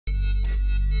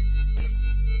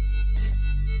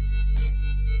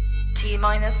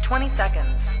T-minus 20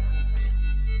 seconds.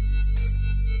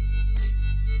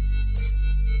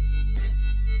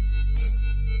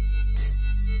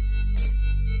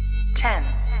 10,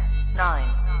 9,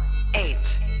 8,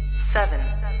 7,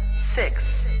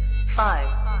 6, 5,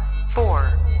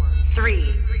 4,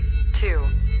 3, 2,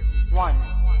 1,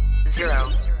 0.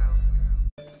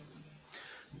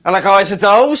 Hello guys and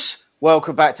dolls,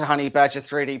 welcome back to Honey Badger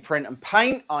 3D Print and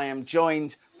Paint. I am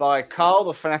joined by Carl,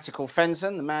 the fanatical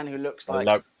Fenson, the man who looks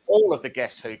like all of the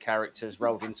Guess Who characters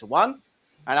rolled into one.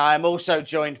 And I am also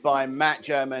joined by Matt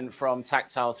German from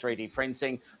Tactile 3D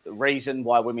Printing, the reason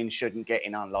why women shouldn't get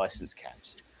in unlicensed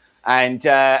cabs. And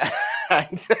Why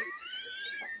is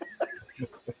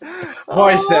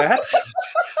that?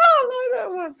 I like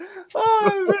that one.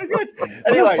 Oh, very good.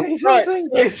 Anyway, right,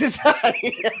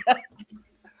 today.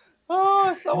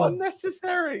 Oh, so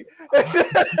unnecessary.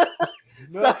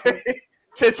 So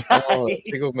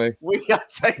today we are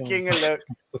taking a look.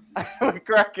 We're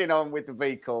cracking on with the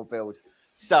Vcore build.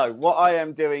 So what I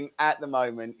am doing at the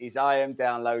moment is I am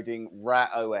downloading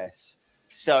RatOS.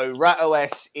 So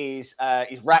RatOS is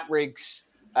RatRig's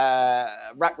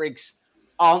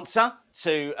answer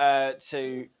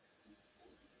to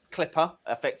Clipper,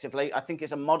 effectively. I think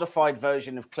it's a modified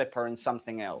version of Clipper and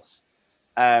something else.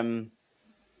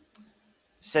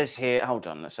 Says here, hold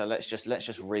on. So let's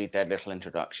just read their little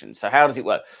introduction. So how does it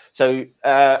work? So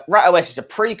RatOS is a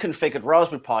pre-configured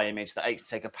Raspberry Pi image that aims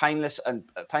to take painless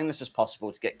as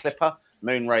possible to get Clipper,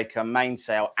 Moonraker,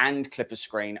 Mainsail, and Clipper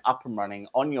screen up and running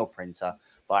on your printer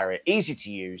via an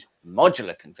easy-to-use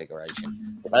modular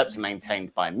configuration developed and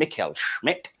maintained by Mikkel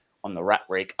Schmidt on the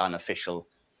RatRig unofficial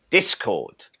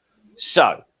Discord.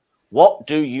 So what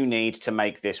do you need to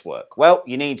make this work? Well,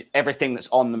 you need everything that's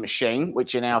on the machine,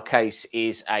 which in our case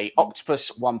is a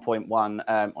Octopus 1.1.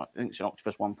 I think it's an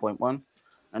Octopus 1.1.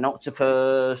 An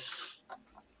Octopus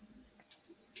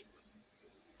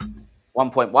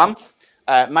 1.1.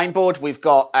 Mainboard, we've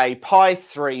got a Pi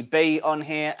 3B on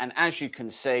here. And as you can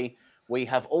see, we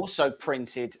have also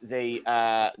printed the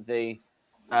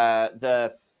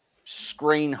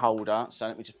screen holder. So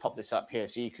let me just pop this up here.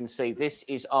 So you can see this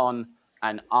is on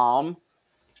an arm.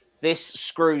 This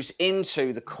screws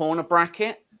into the corner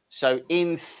bracket. So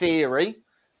in theory,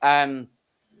 when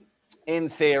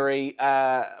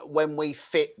we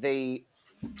fit the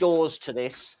doors to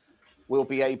this, we'll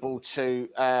be able to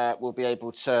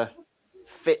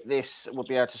fit this. We'll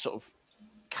be able to sort of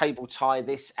cable tie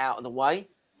this out of the way,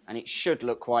 and it should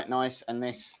look quite nice. And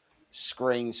this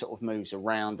screen sort of moves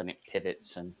around and it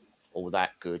pivots and all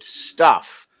that good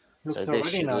stuff. So this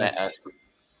should let us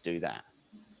do that.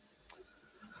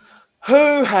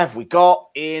 Who have we got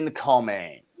in the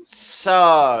comments?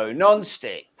 So,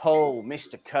 Nonstick, Paul,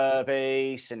 Mr.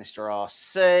 Kirby, Sinister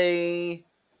RC,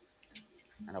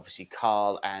 and obviously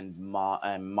Carl and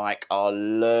Mike are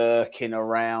lurking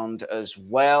around as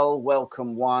well.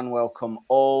 Welcome one, welcome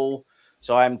all.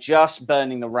 So I'm just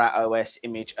burning the RatOS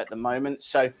image at the moment.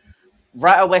 So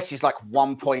RatOS is like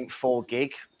 1.4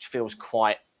 gig, which feels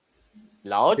quite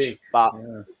large, big, but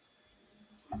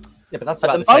yeah, but that's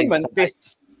at about the the same moment.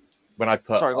 Size. When I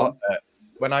put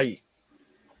when I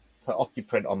put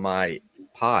OcuPrint on my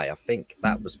Pi, I think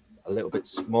that was a little bit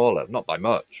smaller, not by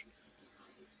much.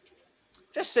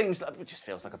 Just seems like it just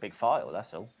feels like a big file.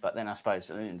 That's all. But then I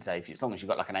suppose at the end of the day, as long as you've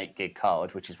got like an 8 gig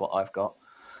card, which is what I've got,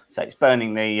 so it's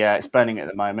burning it's burning at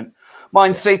the moment.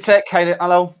 Mine's CTech.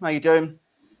 Hello, how you doing?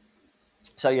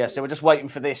 So yeah, so we're just waiting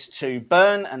for this to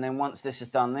burn, and then once this has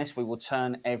done this, we will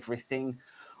turn everything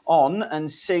on and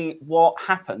see what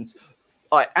happens.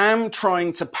 I am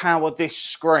trying to power this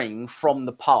screen from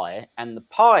the Pi, and the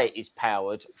Pi is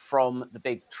powered from the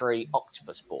Big Tree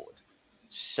Octopus board.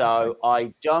 So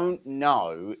I don't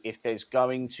know if there's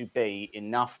going to be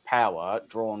enough power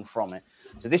drawn from it.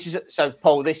 So this is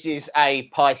Paul. This is a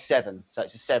Pi 7, so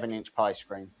it's a 7-inch Pi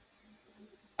screen.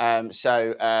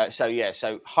 So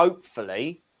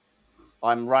hopefully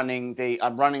I'm running the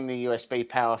USB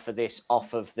power for this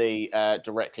off of the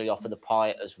directly off of the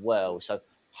Pi as well. So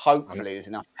hopefully there's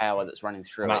enough power that's running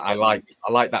through it. I like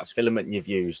that filament you've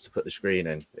used to put the screen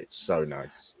in. It's so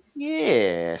nice.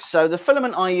 Yeah. So the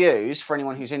filament I use, for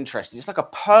anyone who's interested, it's like a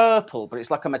purple, but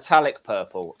it's like a metallic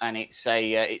purple, and it's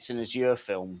an azure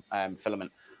film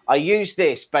filament. I use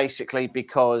this basically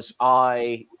because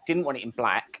I didn't want it in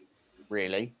black,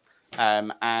 really,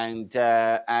 and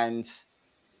I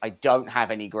don't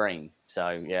have any green.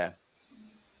 So yeah,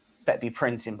 better be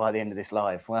printing by the end of this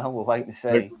live. Well, we'll wait and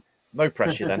see. No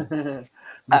pressure then.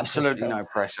 Absolutely no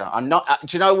pressure. I'm not.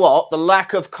 Do you know what? The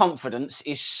lack of confidence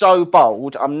is so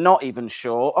bold. I'm not even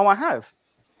sure. Oh, I have.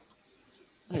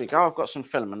 There we go. I've got some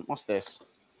filament. What's this?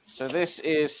 So this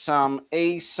is some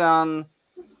eSun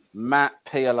matte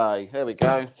PLA. There we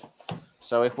go.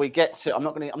 So if we get to, I'm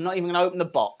not even gonna open the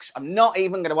box. I'm not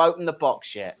even gonna open the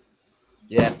box yet.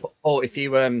 Yeah, or if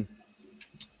you I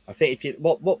think if you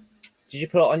what did you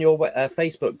put it on your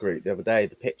Facebook group the other day?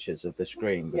 The pictures of the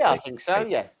screen. Yeah, I think so.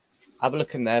 Yeah. Have a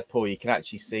look in there, Paul. You can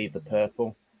actually see the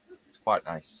purple. It's quite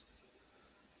nice.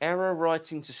 Error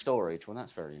writing to storage. Well,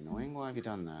 that's very annoying. Why have you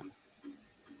done that?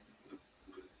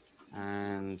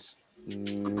 And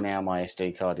now my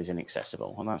SD card is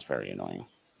inaccessible. Well, that's very annoying.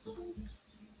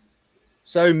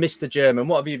 So, Mr. German,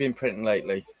 what have you been printing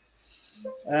lately?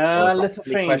 Little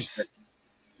things.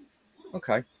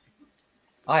 Okay.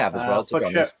 I have as well, to be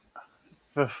honest.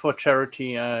 For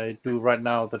charity, I do right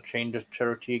now the Changes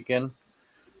charity again,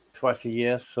 twice a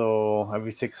year. So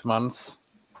every 6 months,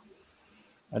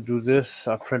 I do this.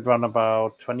 I print run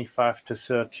about 25 to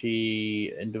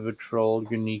 30 individual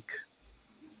unique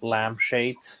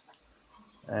lampshades.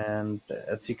 And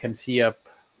as you can see up,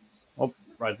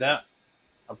 right there,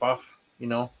 above,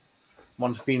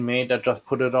 one's been made. I just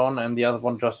put it on, and the other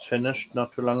one just finished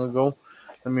not too long ago.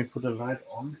 Let me put the light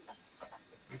on.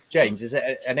 James, is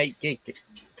it an 8 gig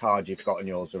card you've got on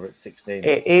yours, or it's 16?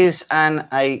 It is an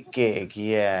 8 gig,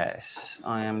 yes.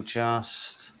 I am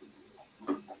just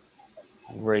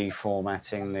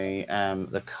reformatting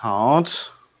the card.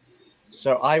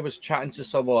 So I was chatting to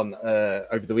someone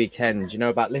over the weekend,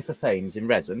 about lithophanes in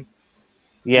resin?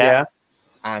 Yeah.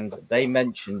 And they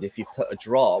mentioned if you put a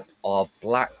drop of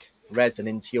black resin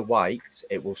into your white,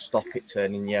 it will stop it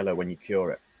turning yellow when you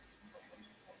cure it.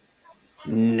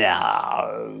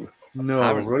 No.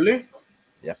 Apparently. Really?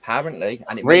 Yeah, apparently.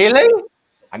 And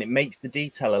it makes the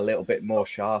detail a little bit more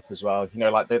sharp as well.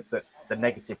 Like the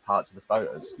negative parts of the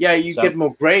photos. Yeah, you get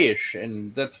more grayish,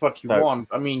 and that's what you want.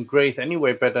 I mean, gray's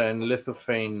anyway better in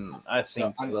lithophane. I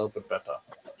think a little bit better.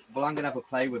 Well, I'm gonna have a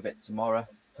play with it tomorrow,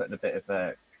 putting a bit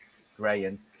of gray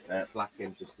in, black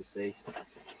in, just to see.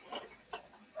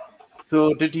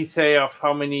 So, did he say of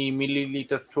how many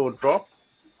milliliters to a drop?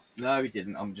 No, he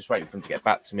didn't. I'm just waiting for him to get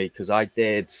back to me because I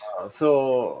did.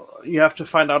 So you have to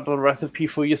find out the recipe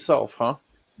for yourself, huh?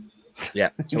 Yeah.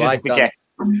 So I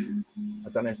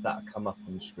don't know if that'll come up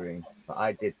on the screen, but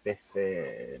I did this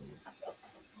in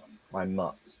my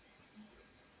mutt.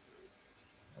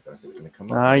 I don't know if it's going to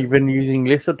come up. You've been using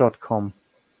litho.com,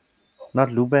 not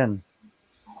Luban.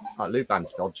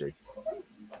 Luban's dodgy.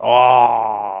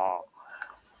 Oh.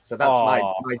 So that's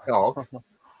my dog.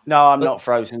 No, I'm not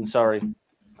frozen. Sorry.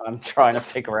 I'm trying to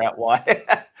figure out why.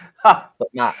 But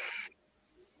Matt,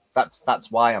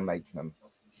 that's why I'm making them.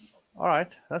 All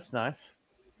right, that's nice.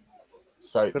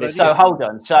 So hold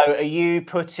on. So are you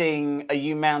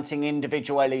mounting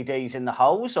individual LEDs in the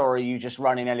holes, or are you just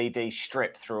running LED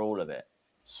strip through all of it?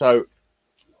 So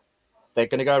they're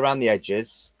going to go around the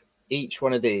edges. Each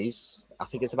one of these, I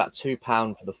think it's about £2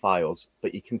 for the files,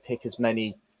 but you can pick as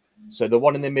many. So the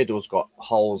one in the middle's got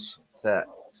holes for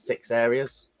 6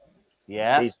 areas.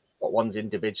 Yeah. These got ones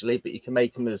individually, but you can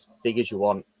make them as big as you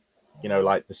want,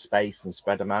 like the space, and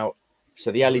spread them out.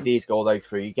 So the LEDs go all the way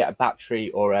through. You get a battery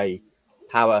or a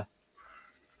power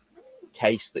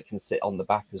case that can sit on the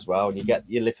back as well. And you get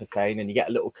your lithophane, and you get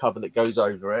a little cover that goes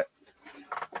over it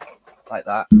like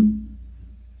that.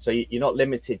 So you're not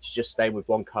limited to just staying with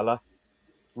one color.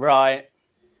 Right.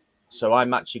 So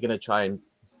I'm actually going to try and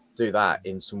do that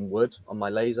in some wood on my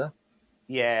laser.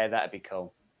 Yeah, that'd be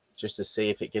cool. Just to see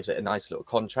if it gives it a nice little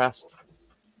contrast.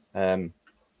 But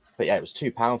yeah, it was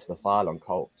 £2 for the file on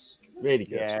Colts. Really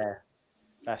good. Yeah,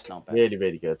 that's not bad. Really,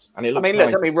 really good. And it looks look,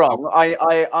 nice. don't be wrong.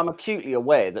 I'm acutely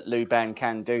aware that Luban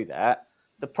can do that.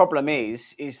 The problem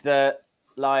is that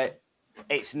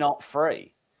it's not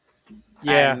free.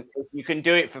 Yeah. And if you can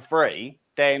do it for free,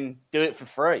 then do it for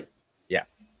free. Yeah.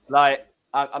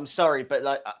 I'm sorry,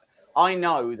 but I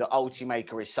know that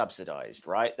Ultimaker is subsidized,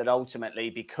 right? That ultimately,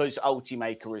 because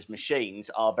Ultimaker's machines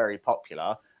are very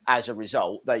popular, as a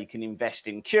result, they can invest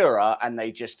in Cura, and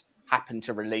they just happen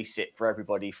to release it for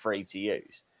everybody free to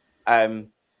use.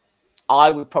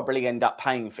 I would probably end up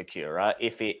paying for Cura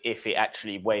if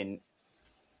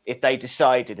they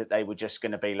decided that they were just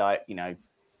going to be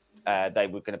they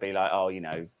were going to be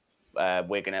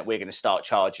we're going to start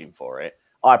charging for it.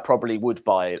 I probably would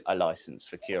buy a license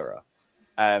for Cura.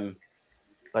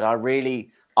 But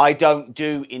I don't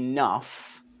do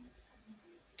enough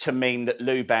to mean that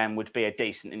Luban would be a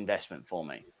decent investment for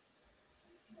me.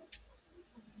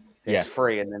 It's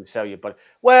free and then sell your body.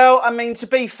 Well, I mean, to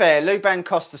be fair, Luban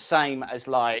costs the same as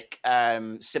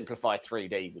Simplify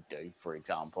 3D would do, for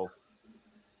example.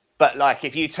 But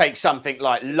if you take something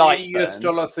like Lightburn,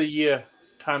 $80 a year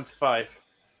times 5.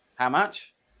 How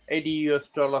much?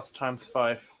 $80 times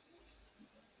 5.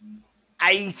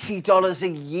 $80 a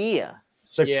year.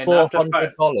 So Yeah, and after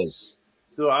 $400.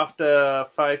 So after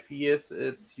 5 years,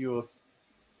 it's yours.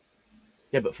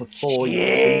 Yeah, but for 4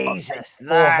 years, so you've got Jesus,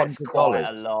 that's quite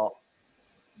a $400. lot.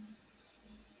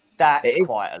 That's It is.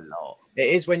 quite a lot. It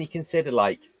is when you consider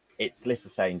like it's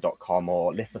lithophane.com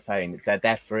or lithophane.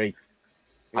 They're free.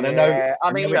 And I know. Yeah,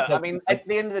 I mean, know it look, I doesn't- mean, at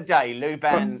the end of the day,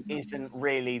 Luban isn't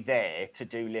really there to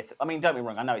do litho. I mean, don't be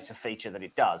wrong. I know it's a feature that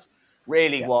it does.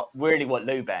 Really, Yeah. what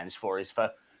Luban's for is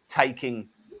for taking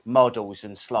models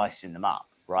and slicing them up.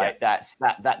 Right. Yeah.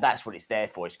 That's what it's there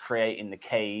for. It's creating the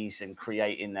keys and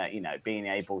creating that, being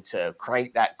able to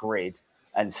create that grid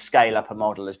and scale up a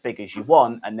model as big as you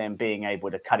want, and then being able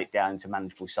to cut it down into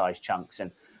manageable size chunks.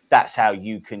 And that's how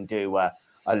you can do a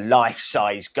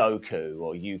life-size Goku,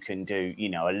 or you can do,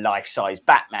 a life-size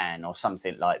Batman or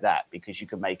something like that, because you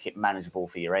can make it manageable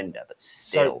for your ender. But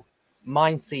still,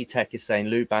 Mine C-Tech is saying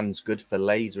Luban's good for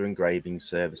laser engraving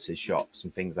services, shops,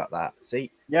 and things like that. See?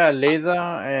 Yeah, laser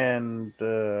and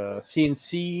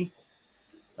CNC.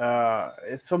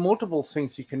 It's for multiple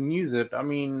things you can use it. I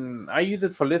mean, I use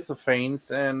it for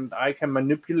lithophanes, and I can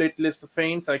manipulate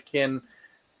lithophanes. I can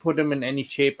put them in any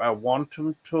shape I want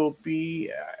them to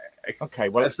be. Okay,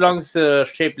 well, as long as the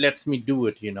shape lets me do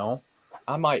it,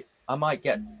 I might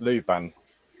get Luban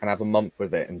and have a month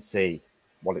with it and see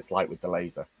what it's like with the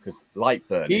laser, because light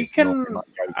burn is nothing like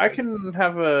go-to. I can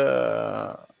have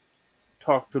a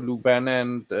talk to Luban,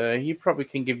 and he probably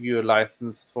can give you a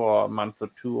license for a month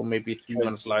or 2, or maybe 3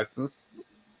 months license.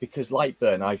 Because light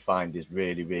burn I find is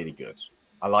really, really good.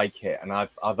 I like it, and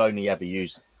I've only ever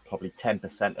used probably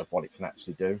 10% of what it can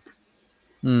actually do,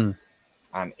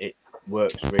 and it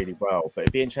works really well. But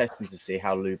it'd be interesting to see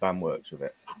how Luban works with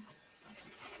it.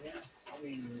 Yeah, I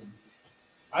mean,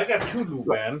 I got 2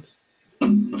 Lubans.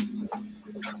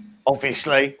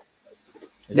 obviously.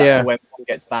 Is that for when one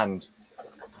gets banned?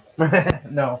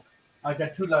 No, I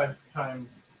got 2 lifetime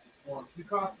ones,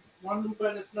 because 1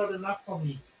 Luban is not enough for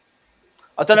me.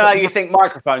 I don't know how you think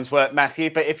microphones work, Matthew,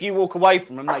 but if you walk away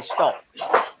from them, they stop.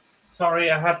 Sorry,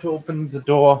 I had to open the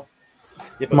door.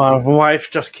 Yeah, My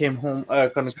wife just came home.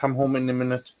 Gonna come home in a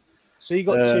minute. So you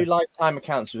got 2 lifetime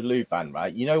accounts with Luban,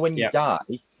 right? You know, when you die,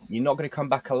 you're not going to come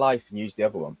back alive and use the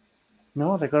other one.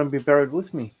 No, they're gonna be buried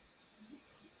with me.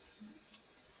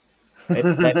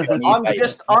 I'm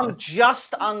just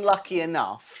unlucky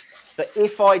enough that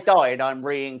if I die and I'm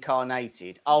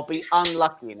reincarnated, I'll be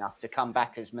unlucky enough to come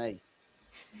back as me.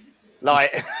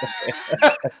 Like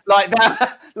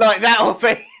that'll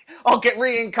be. I'll get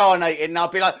reincarnated and I'll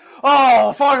be like,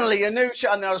 oh, finally a new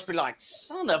shot, and then I'll just be like,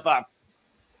 son of a,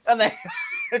 and then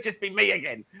it'll just be me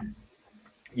again.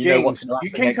 James,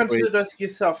 you can consider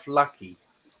yourself lucky.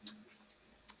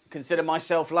 Consider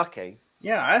myself lucky.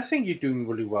 Yeah, I think you're doing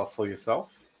really well for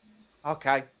yourself.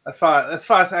 Okay. As far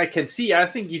as I can see, I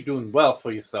think you're doing well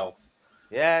for yourself.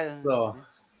 Yeah. So,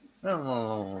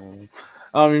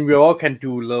 I mean, we all can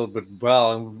do a little bit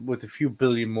well with a few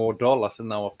billion more dollars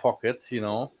in our pockets,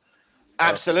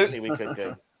 Absolutely, we could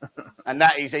do. And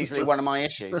that is easily one of my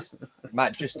issues.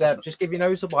 Matt, just give your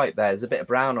nose a wipe there. There's a bit of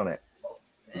brown on it.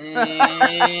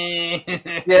 Yeah,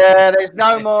 there's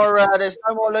no more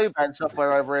Luban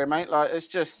software over here, mate. Like, it's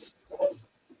just.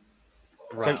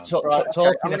 So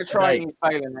I'm going to try and use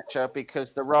Failing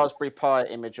because the Raspberry Pi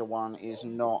Imager one is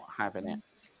not having it.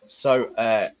 So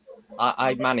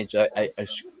I manage a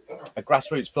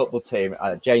grassroots football team.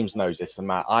 James knows this, and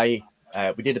Matt.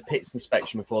 We did a pits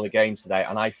inspection before the game today,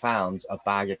 and I found a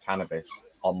bag of cannabis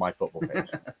on my football pitch.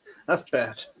 That's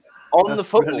bad. On the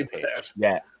football pitch? Bad.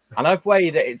 Yeah. And I've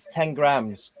weighed it. It's 10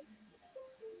 grams.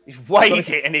 You've weighed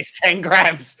it, and it's 10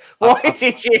 grams. Why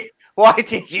did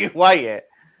you weigh it?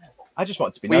 I just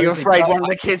want to be. Were you afraid one of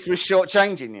the kids was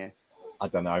shortchanging you? I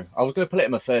don't know. I was going to put it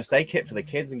in my first aid kit for the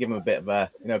kids and give them a bit of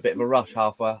a rush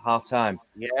half time.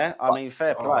 Yeah, I mean,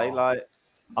 fair play. Like,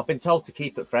 I've been told to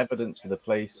keep it for evidence for the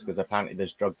police because apparently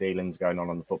there's drug dealings going on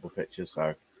the football pitches.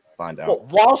 So find out. What,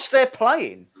 whilst they're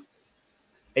playing?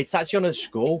 It's actually on a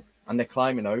school, and they're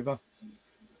climbing over.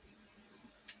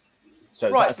 So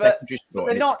it's right, a secondary school.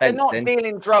 They're not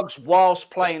dealing drugs whilst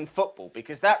playing football,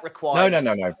 because that requires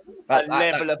no. a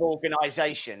level of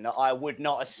organisation that I would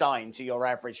not assign to your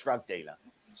average drug dealer.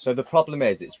 So the problem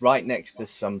is, it's right next to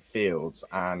some fields,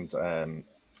 and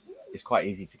it's quite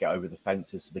easy to get over the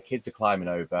fences. So the kids are climbing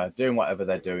over, doing whatever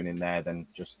they're doing in there, then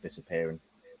just disappearing.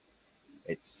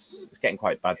 It's getting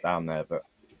quite bad down there, but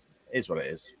it is what it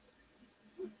is.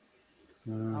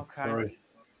 Okay. Sorry.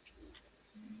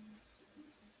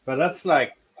 But that's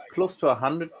like close to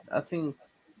 100, I think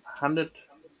 100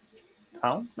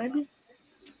 pounds, maybe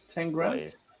 10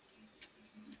 grams.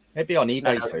 Maybe on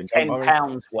eBay No, soon. Don't worry.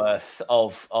 £10 worth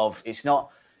of it's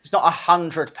not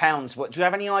 £100 worth. Do you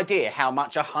have any idea how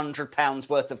much £100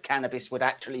 worth of cannabis would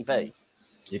actually be?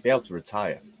 You'd be able to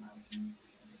retire.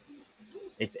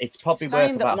 It's probably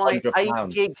Saying worth that about my 8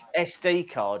 £100. gig SD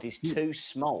card is too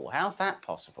small. How's that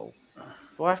possible?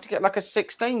 Do I have to get like a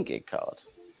 16 gig card?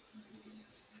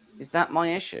 Is that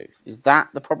my issue? Is that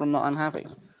the problem that I'm having?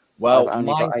 Well, I've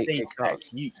only got mine 8 gig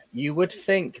cards. you would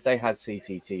think they had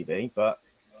CCTV, but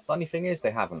funny thing is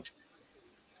they haven't.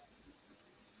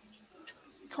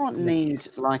 You can't need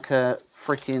like a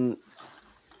freaking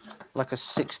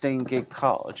 16 gig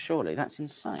card. Surely that's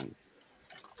insane.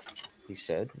 He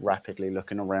said, rapidly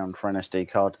looking around for an SD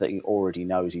card that he already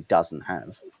knows he doesn't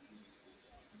have.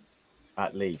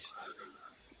 At least.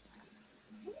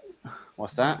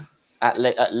 What's that? At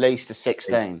least a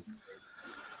 16.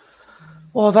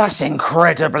 Well, that's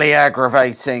incredibly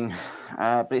aggravating.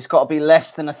 But it's got to be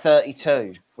less than a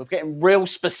 32. We're getting real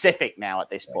specific now at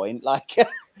this point. Like a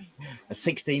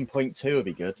 16.2 would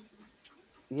be good.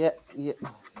 Yeah.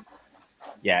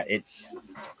 Yeah, it's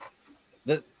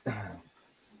the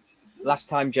last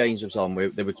time James was on, we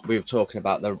were talking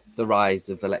about the rise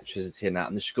of electricity and that,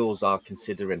 and the schools are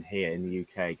considering here in the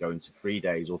UK going to 3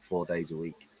 days or 4 days a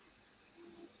week.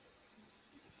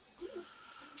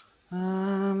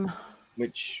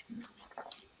 Which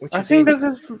I think this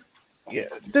is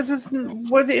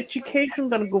where the education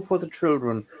gonna go for the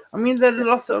children. I mean, they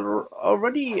lost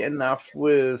already enough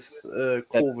with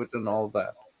COVID and all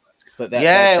that. But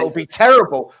it'll be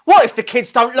terrible. What if the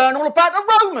kids don't learn all about the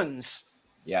Romans?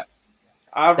 Yeah.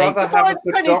 I'd rather have a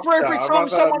good doctor. Every time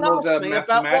someone asked me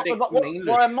about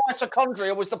why why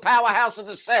mitochondria was the powerhouse of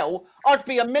the cell, I'd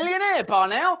be a millionaire by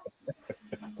now.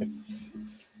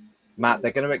 Matt,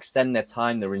 they're going to extend their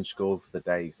time they're in school for the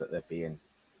days that they're being.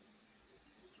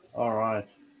 All right.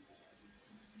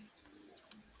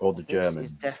 Or the Germans. This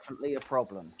is definitely a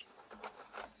problem.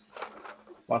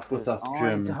 What's with us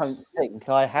Germans? I don't think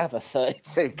I have a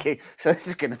 32 gig, so this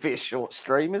is going to be a short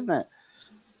stream, isn't it?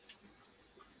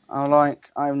 I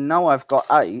know I've got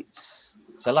 8.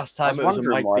 So last time it was a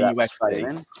micro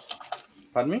USB.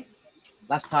 Pardon me?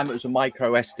 Last time it was a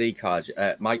micro SD card,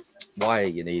 wire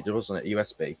you needed, wasn't it?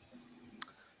 USB.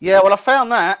 Yeah, well, I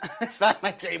found that. If that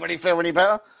makes anybody feel any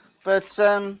better, but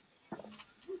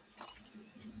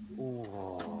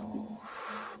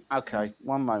okay,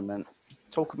 one moment.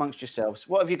 Talk amongst yourselves.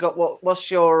 What have you got?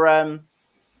 What's your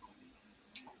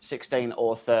 16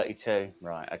 or 32?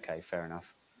 Right. Okay. Fair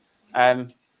enough.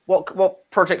 What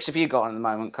projects have you got on at the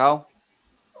moment, Carl?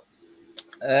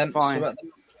 Fine. So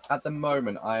at the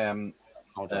moment, I am.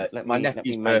 My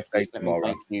nephew's birthday tomorrow.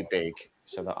 Make you big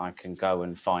so that I can go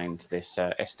and find this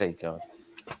SD card.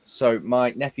 So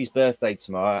my nephew's birthday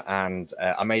tomorrow, and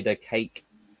I made a cake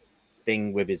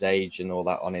thing with his age and all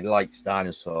that on it. He likes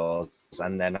dinosaurs,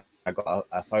 and then I got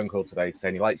a phone call today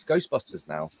saying he likes Ghostbusters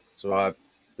now. So I've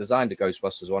designed a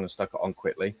Ghostbusters one and stuck it on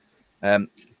quickly. But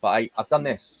I've done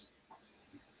this.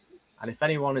 And if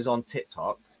anyone is on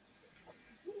TikTok,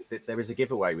 there is a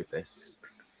giveaway with this.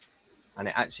 And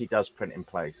it actually does print in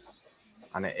place.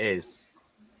 And it is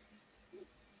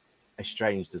a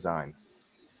strange design.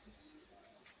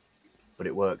 But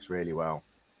it works really well.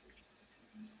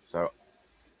 So,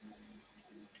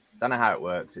 don't know how it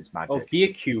works. It's magic. Oh, beer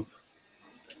cube.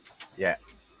 Yeah.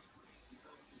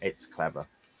 It's clever.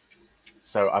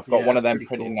 So I've got one of them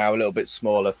printed now, a little bit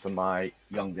smaller for my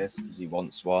youngest because he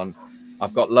wants one.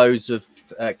 I've got loads of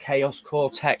Chaos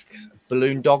Cortex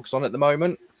balloon dogs on at the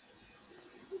moment.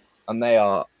 And they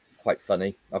are quite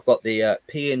funny. I've got the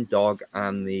peeing dog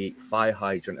and the fire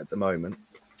hydrant at the moment.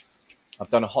 I've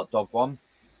done a hot dog one.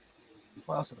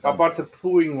 What else have I done? How about the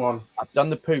pooing one? I've done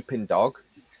the pooping dog.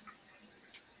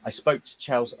 I spoke to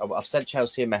Chelsea. I've sent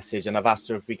Chelsea a message and I've asked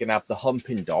her if we can have the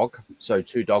humping dog. So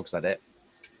 2 dogs at it.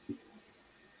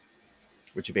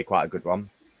 Which would be quite a good one.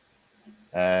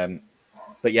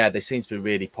 But yeah, they seem to be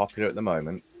really popular at the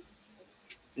moment.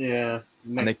 Yeah.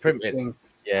 And they print it.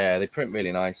 Yeah, they print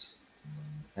really nice.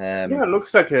 Yeah, it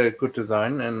looks like a good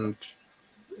design, and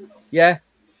yeah,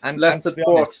 and to be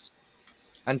support.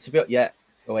 honest,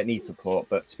 it needs support.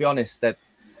 But to be honest, the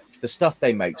stuff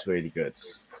they make's really good.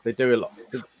 They do a lot.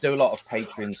 They do a lot of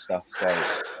Patreon stuff. So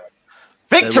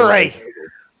victory!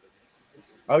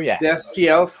 Oh yes, the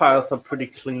STL files are pretty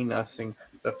clean. I think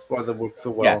that's why they work so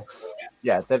well.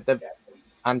 Yeah.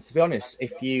 And to be honest,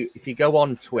 if you go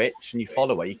on Twitch and you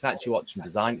follow her, you can actually watch them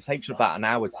design. It takes you about an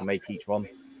hour to make each one.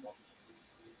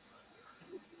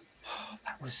 Oh,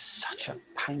 that was such a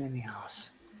pain in the ass.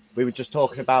 We were just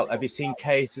talking about, have you seen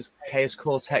Chaos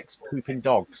Cortex pooping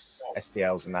dogs,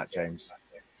 STLs and that, James?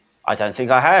 I don't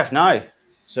think I have, no.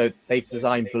 So they've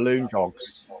designed balloon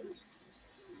dogs.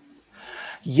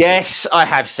 Yes, I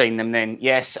have seen them. Then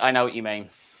yes, I know what you mean.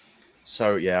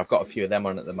 So yeah, I've got a few of them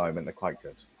on at the moment. They're quite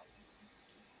good.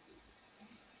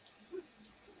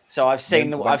 So I've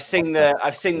seen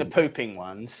the pooping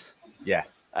ones. Yeah.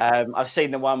 I've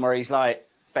seen the one where he's like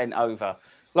bent over.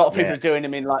 A lot of people Yeah. are doing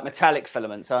them in like metallic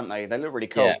filaments, aren't they? They look really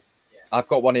cool. Yeah. I've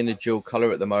got one in a dual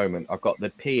color at the moment. I've got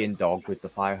the peeing dog with the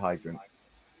fire hydrant.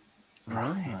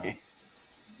 Right.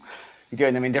 You're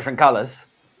doing them in different colours?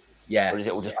 Yeah. Or is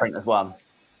it all just print as one?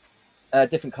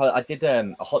 Different color. I did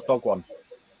a hot dog one.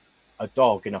 A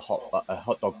dog in a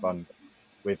hot dog bun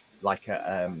with like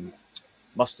a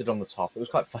mustard on the top. It was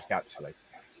quite funny actually.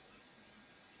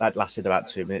 That lasted about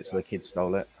 2 minutes, so the kids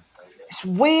stole it. It's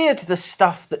weird the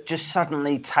stuff that just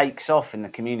suddenly takes off in the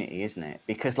community, isn't it?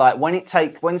 Because like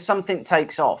when something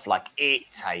takes off, like it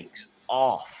takes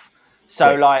off.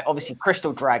 So like obviously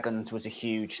Crystal Dragons was a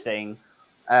huge thing.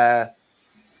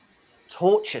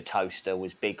 Torture Toaster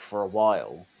was big for a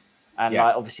while. And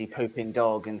like obviously Pooping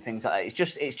Dog and things like that.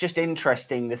 It's just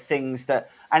interesting the things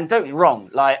that, and don't be wrong,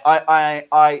 like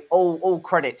I all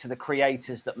credit to the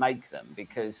creators that make them,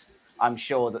 because I'm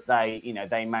sure that they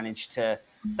managed to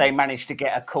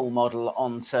get a cool model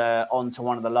onto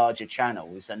one of the larger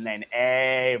channels, and then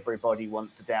everybody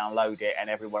wants to download it and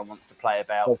everyone wants to play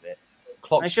about with it.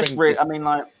 And it's just really, I mean,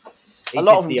 like a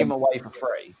lot of them give them away for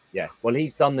free. Yeah, well,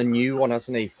 he's done the new one,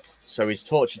 hasn't he? So his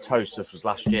Torture Toaster was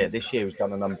last year. This year he's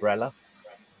done an umbrella.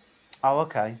 Oh,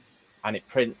 okay. And it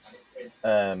prints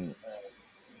upside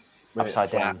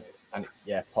down. And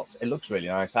pops. It looks really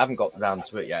nice. I haven't got down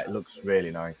to it yet. It looks really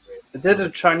nice. Is it a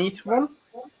Chinese one?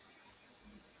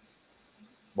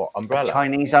 What, umbrella? A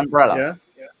Chinese umbrella?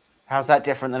 Yeah. How's that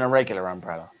different than a regular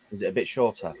umbrella? Is it a bit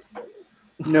shorter?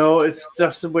 No, it's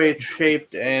just the way it's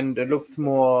shaped, and it looks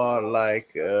more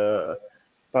like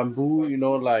bamboo,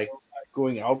 like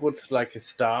going outwards like a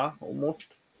star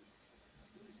almost.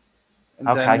 And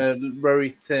then a very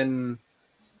thin.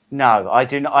 No, I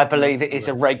do not. I believe it is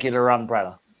a regular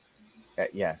umbrella.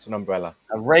 Yeah, it's an umbrella.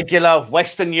 A regular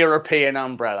Western European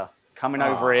umbrella coming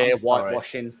over here,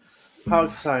 whitewashing. How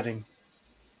exciting!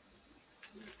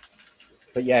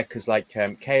 But yeah, because like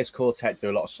Chaos Quartet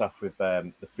do a lot of stuff with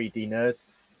the 3D Nerd.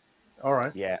 All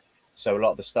right. Yeah. So a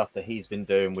lot of the stuff that he's been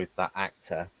doing with that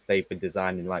actor, they've been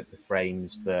designing like the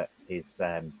frames that his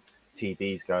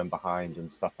TV's going behind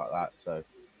and stuff like that. So,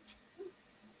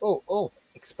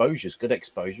 exposure's good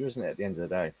exposure, isn't it? At the end of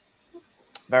the day.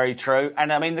 Very true.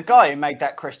 And I mean, the guy who made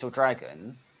that Crystal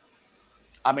Dragon,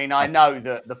 I mean, I know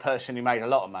that the person who made a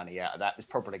lot of money out of that was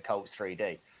probably Colts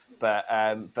 3D, but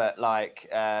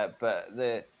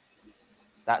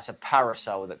that's a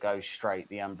parasol that goes straight.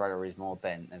 The umbrella is more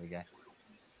bent. There we go.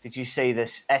 Did you see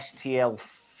this STL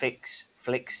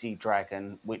Flixie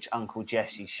Dragon, which Uncle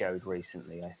Jesse showed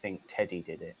recently? I think Teddy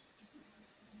did it.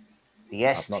 The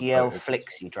STL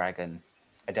Flixie Dragon.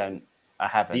 I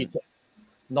haven't.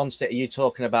 Non-stick, are you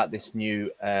talking about this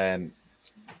new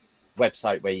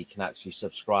website where you can actually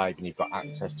subscribe and you've got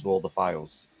access to all the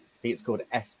files? I think it's called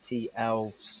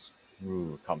STL.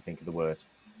 Can't think of the word.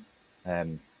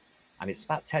 And it's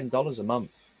about $10 a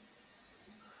month.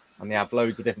 And they have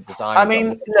loads of different designs. I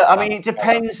mean, it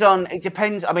depends.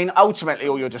 I mean, ultimately,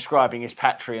 all you're describing is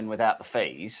Patreon without the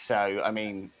fees. So, I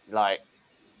mean, like,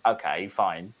 okay,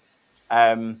 fine.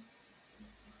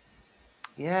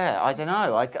 Yeah, I don't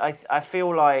know. I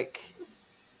feel like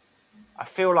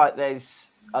there's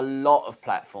a lot of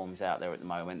platforms out there at the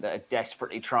moment that are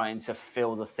desperately trying to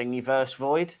fill the Thingiverse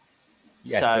void.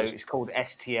 Yeah, so it's called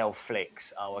STL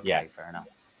Flix. Oh, okay, yeah. Fair enough.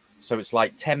 So it's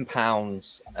like £10,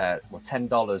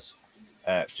 $10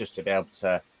 just to be able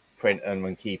to print them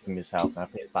and keep them yourself. And I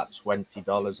think it's about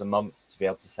 $20 a month to be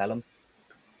able to sell them.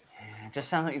 Yeah, it just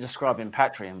sounds like you're describing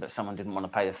Patreon, but someone didn't want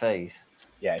to pay the fees.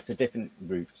 Yeah, it's a different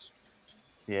route.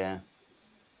 Yeah.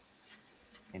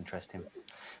 Interesting.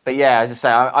 But yeah, as I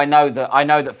say, I know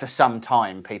that for some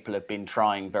time people have been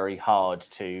trying very hard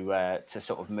to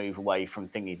sort of move away from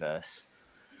Thingiverse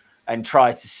and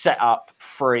try to set up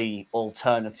free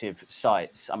alternative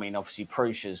sites. I mean, obviously,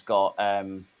 Prusha's got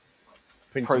theirs.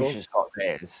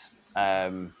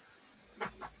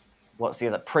 What's the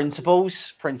other?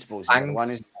 Principles. Principles. Fangs. The one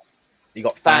is you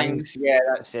got Fangs. Yeah,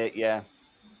 that's it. Yeah.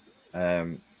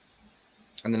 And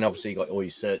then obviously you got all your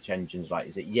search engines, like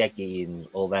is it Yegi and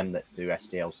all them that do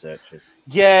STL searches?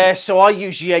 Yeah, so I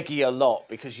use Yegi a lot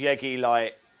because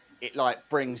Yegi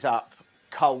brings up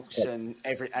cults and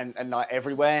like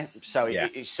everywhere. So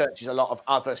it searches a lot of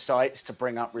other sites to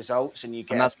bring up results, and you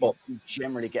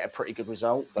generally get a pretty good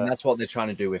result. And that's what they're trying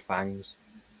to do with Fangs.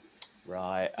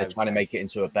 Right. They're trying to make it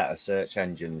into a better search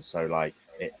engine. So like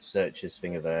it searches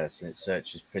Thingiverse and it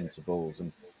searches printables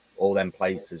and all them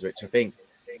places, which I think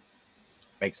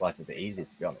makes life a bit easier,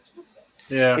 to be honest.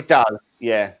 Yeah. It does.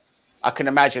 Yeah, I can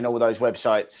imagine all those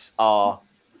websites are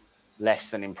less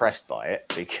than impressed by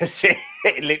it because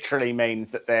it literally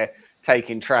means that they're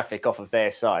taking traffic off of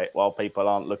their site while people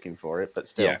aren't looking for it. But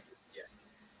still,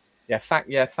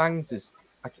 Fangs is.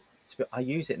 I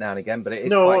use it now and again, but it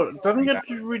is No, quite. doesn't get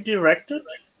redirected?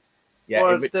 Yeah,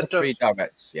 Or it that just-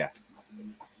 redirects. Yeah.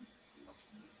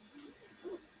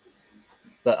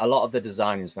 But a lot of the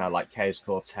designers now, like Chaos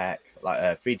Core Tech, like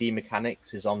 3D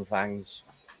Mechanics, is on Fangs.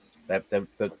 They're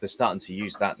starting to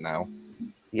use that now.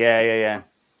 yeah.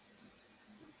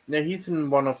 Yeah, he's in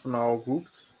one of our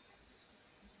groups.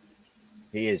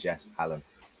 He is, yes, Alan.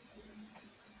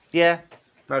 Yeah,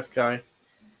 Nice guy.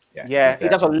 yeah. He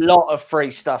does a lot of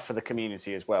free stuff for the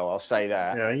community as well. I'll say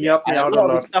that. Yeah, he helped me And a out a lot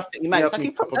of lot. the stuff that he He makes, helped like me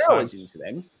he a puts couple hours times. into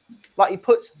them. Like he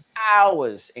puts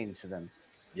hours into them.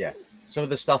 Yeah, some of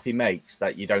the stuff he makes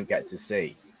that you don't get to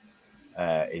see,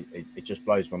 it just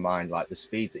blows my mind. Like the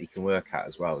speed that he can work at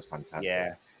as well is fantastic.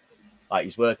 Yeah. Like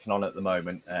he's working on at the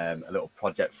moment a little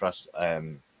project for us.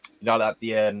 You know, like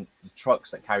the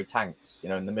trucks that carry tanks. You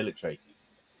know, in the military.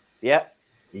 Yeah.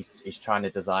 He's trying to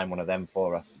design one of them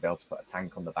for us to be able to put a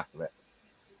tank on the back of it.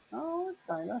 Oh,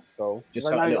 okay, that's cool.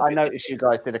 Just I noticed you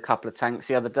guys did a couple of tanks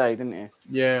the other day, didn't you?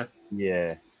 Yeah.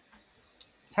 Yeah.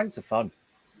 Tanks are fun.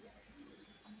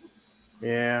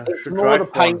 Yeah. It's should more the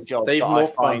drive paint one. job They've that more I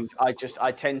fun. find.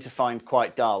 I tend to find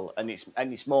quite dull, and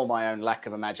it's more my own lack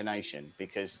of imagination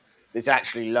because there's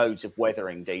actually loads of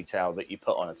weathering detail that you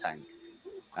put on a tank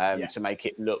to make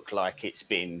it look like it's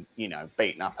been,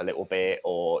 beaten up a little bit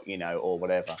or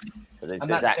whatever. So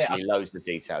there's actually loads of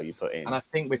detail you put in. And I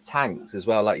think with tanks as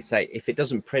well, like you say, if it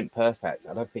doesn't print perfect,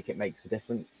 I don't think it makes a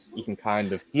difference. You can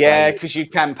kind of because you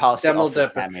can pass it off as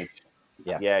damage. damage.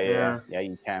 Yeah. Yeah,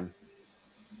 you can.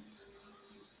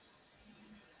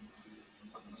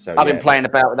 So I've been playing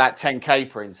about with that 10K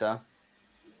printer.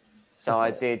 So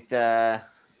I did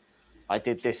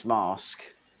this mask.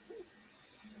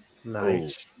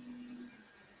 Nice.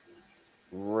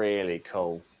 Really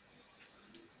cool.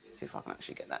 Let's see if I can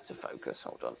actually get that to focus.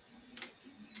 Hold on.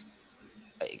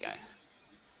 There you go.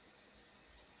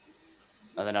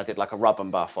 And then I did like a rub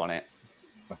and buff on it.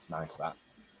 That's nice, that.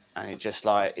 And it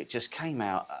just came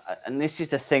out. And this is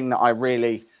the thing that I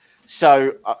really.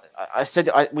 So I said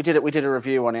we did a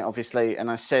review on it, obviously,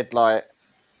 and I said like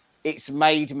it's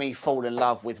made me fall in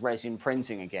love with resin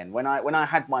printing again. When I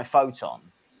had my Photon,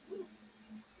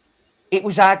 it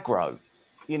was aggro.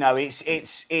 It's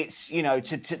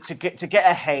to get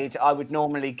ahead, I would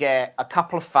normally get a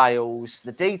couple of fails.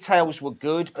 The details were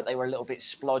good, but they were a little bit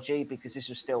splodgy because this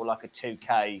was still like a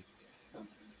 2K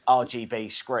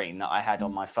RGB screen that I had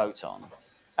on my Photon.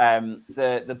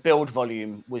 The build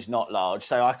volume was not large,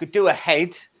 so I could do a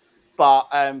head, but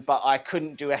I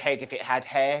couldn't do a head if it had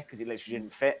hair because it literally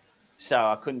didn't fit. So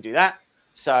I couldn't do that.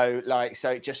 So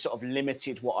it just sort of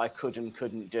limited what I could and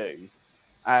couldn't do.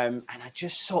 And I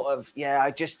just sort of,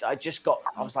 I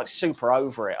was like super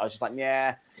over it. I was just like,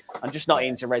 I'm just not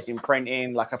into resin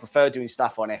printing. Like I prefer doing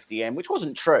stuff on FDM, which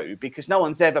wasn't true because no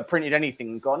one's ever printed anything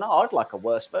and gone, oh, I'd like a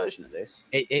worse version of this.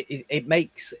 It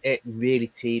makes it really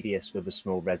tedious with a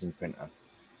small resin printer.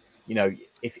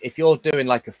 If you're doing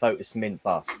like a Photos Mint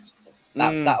bust,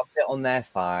 that'll fit on there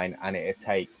fine, and it'll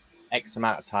take X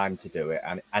amount of time to do it,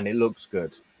 and it looks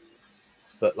good.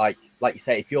 But like you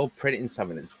say, if you're printing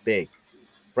something that's big,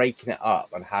 breaking it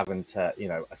up and having to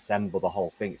assemble the whole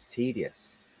thing, it's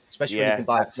tedious, especially when you can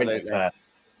buy a printer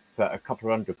for a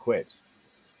couple of £100.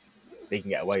 They can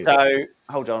get away with it.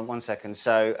 Hold on 1 second.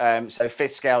 So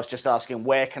Fifth Scale's just asking,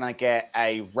 where can I get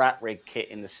a RatRig kit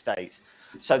in the States?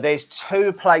 So there's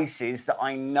 2 places that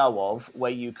I know of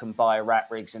where you can buy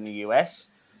RatRigs in the US.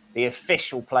 The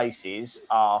official places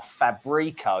are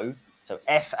Fabrico, so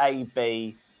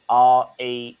Fabrieko,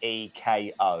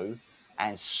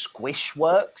 and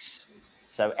Squishworks,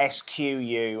 so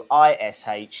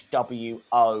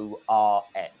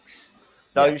Squishworx.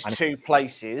 Those 2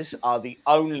 places are the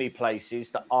only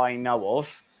places that I know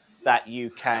of that you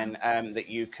can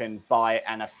buy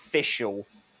an official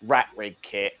RatRig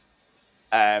kit.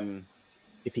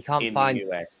 If you can't find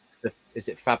is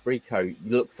it Fabrico, you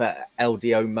look for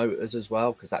LDO Motors as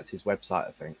well, because that's his website,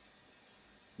 I think.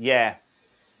 Yeah,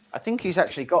 I think he's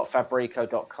actually got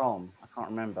Fabrico.com. I can't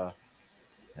remember.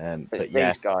 But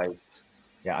these guys.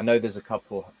 Yeah, I know there's a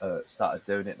couple started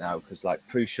doing it now because like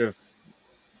Prusa have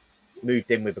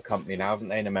moved in with the company now, haven't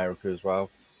they, in America as well?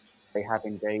 They have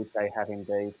indeed.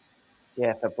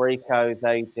 Yeah, Fabrico,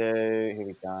 they do. Here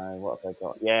we go. What have they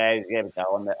got? Yeah, here we go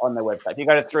on their website. If you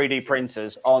go to 3D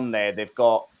printers on there, they've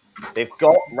got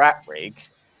RatRig,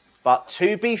 but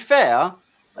to be fair,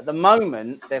 at the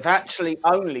moment they've actually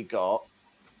only got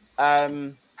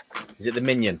Is it the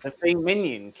Minion? the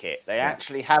V-Minion kit. They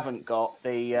actually haven't got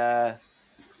the. I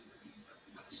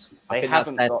They think that's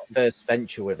haven't their got. first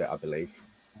venture with it, I believe.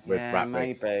 With Yeah, RatRig.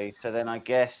 maybe. So then I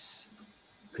guess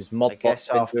Because Modbot's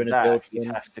been after doing a that build for you'd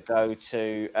them. have to go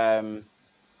to.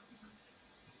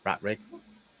 RatRig.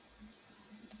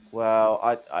 Well,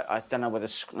 I don't know whether.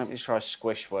 Let me try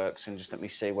Squishworks and just let me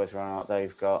see whether or not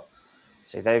they've got.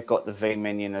 See, they've got the V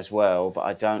Minion as well, but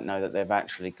I don't know that they've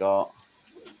actually got.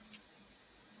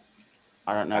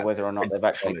 I don't know That's whether or not they've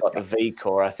actually got the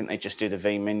Vcore. I think they just do the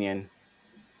V Minion.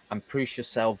 And Prusa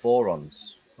sell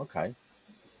Vorons. Okay.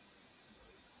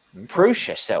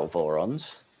 Prusa sell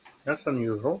Vorons. That's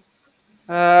unusual.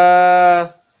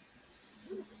 I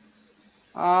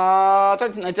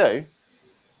don't think they do.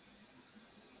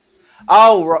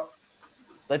 Oh, right.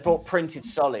 They bought printed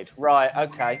solid. Right.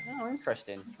 Okay. Oh,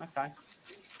 interesting. Okay.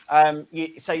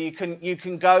 So you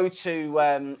can go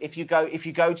to if you go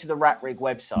to the RatRig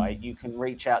website, you can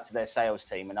reach out to their sales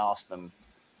team and ask them,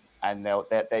 and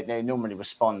they normally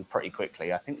respond pretty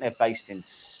quickly. I think they're based in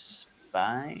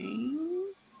Spain.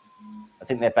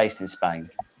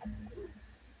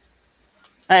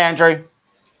 Hey, Andrew.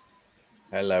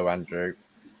 Hello, Andrew.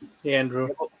 Hey, Andrew.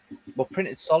 Well,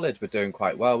 Printed Solid were doing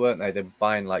quite well, weren't they? They were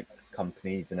buying like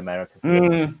companies in America for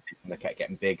them, and they kept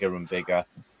getting bigger and bigger.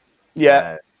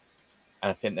 Yeah. And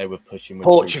I think they were pushing with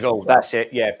Portugal. That's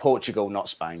it. Yeah, Portugal, not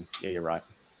Spain. Yeah, you're right.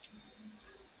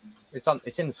 It's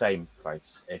in the same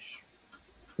place ish.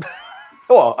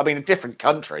 Well, I mean, a different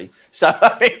country. So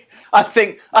I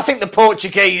think the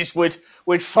Portuguese would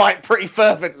fight pretty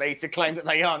fervently to claim that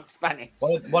they aren't Spanish.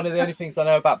 One of the only things I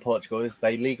know about Portugal is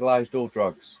they legalized all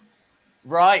drugs.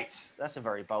 Right, that's a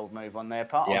very bold move on their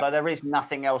part. Yeah. Although there is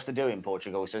nothing else to do in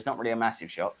Portugal, so it's not really a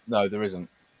massive shock. No, there isn't.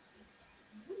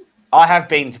 I have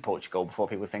been to Portugal before.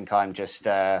 People think I'm just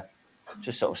sort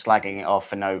of slagging it off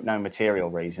for no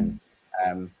material reason.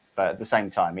 But at the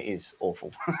same time, it is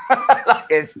awful. Like,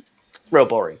 it's real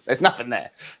boring. There's nothing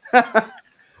there.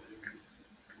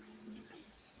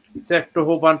 Except a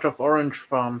whole bunch of orange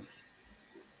farms.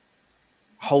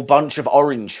 Whole bunch of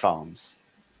orange farms.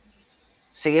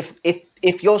 See,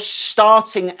 if you're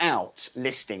starting out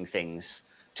listing things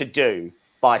to do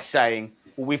by saying,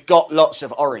 well, we've got lots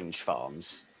of orange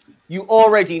farms, you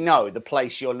already know the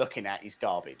place you're looking at is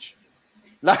garbage.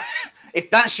 Like, if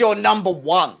that's your number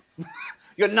one,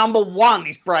 your number one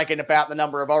is bragging about the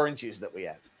number of oranges that we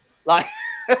have. Like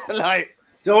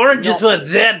the oranges were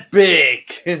that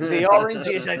big. The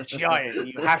oranges are giant.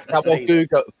 You have to say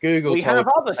Google. We have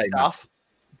other stuff,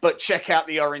 but check out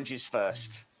the oranges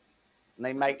first. And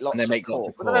they make lots of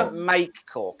cork. They don't make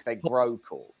cork; they grow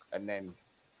cork, and then.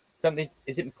 Don't they?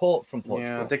 Is it import from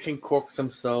Portugal? Yeah, they can cork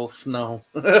themselves now.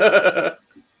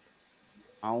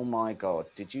 Oh my God!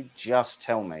 Did you just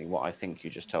tell me what I think you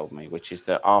just told me, which is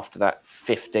that after that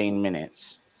 15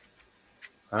 minutes,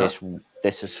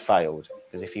 this has failed?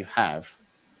 Because if you have,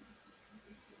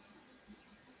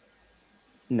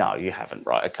 no, you haven't.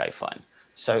 Right? Okay, fine.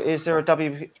 So, is there a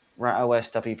RatOS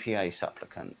WPA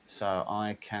supplicant? So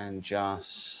I can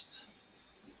just.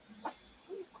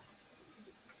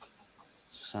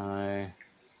 So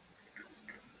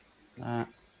that,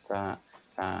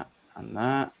 and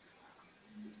that.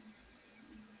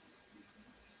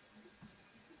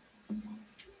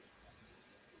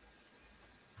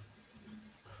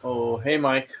 Oh, hey,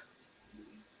 Mike.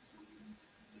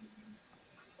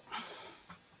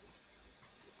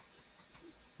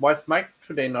 Why is Mike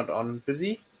today not on?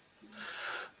 Busy?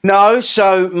 No,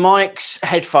 so Mike's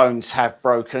headphones have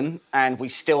broken, and we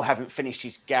still haven't finished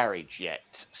his garage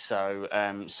yet. So,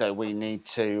 so we need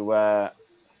to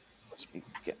let's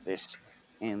get this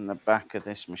in the back of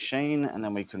this machine, and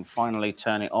then we can finally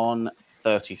turn it on.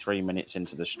 33 minutes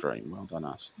into the stream. Well done,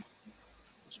 us.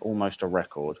 It's almost a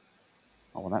record.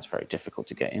 Oh, well, that's very difficult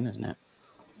to get in, isn't it?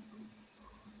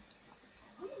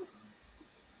 There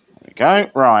we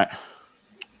go. Right.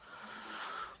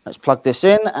 Let's plug this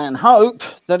in and hope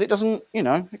that it doesn't,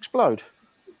 explode.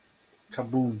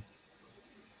 Kaboom.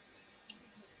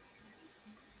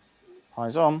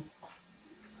 Eyes on.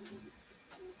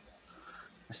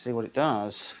 Let's see what it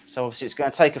does. So obviously it's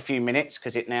going to take a few minutes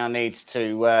because it now needs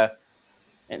to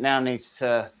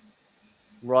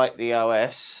write the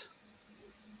OS,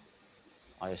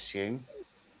 I assume.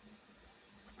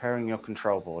 Preparing your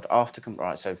control board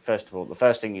right. So first of all, the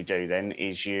first thing you do then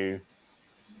is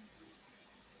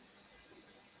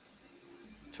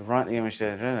to To write the image,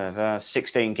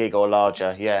 16 gig or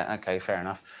larger. Yeah, okay, fair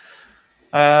enough.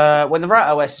 When the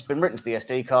RatOS has been written to the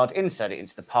SD card, insert it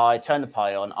into the Pi, turn the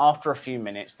Pi on. After a few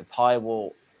minutes, the Pi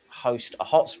will host a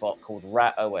hotspot called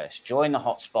RatOS. Join the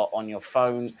hotspot on your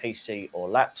phone, PC, or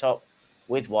laptop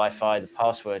with Wi-Fi. The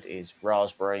password is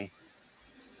Raspberry.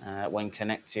 When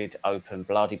connected, open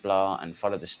blah-de-blah and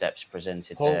follow the steps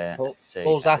presented there.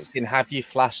 Paul's asking, have you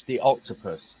flashed the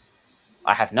octopus?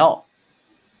 I have not.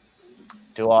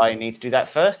 Do I need to do that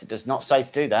first? It does not say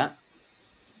to do that.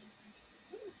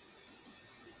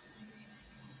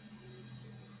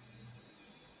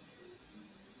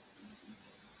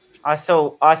 I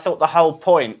thought the whole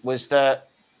point was that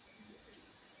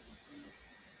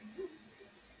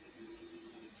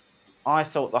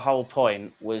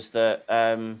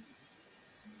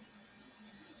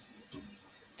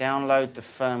download the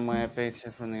firmware beta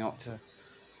from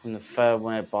the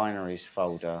firmware binaries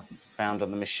folder found on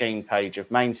the machine page of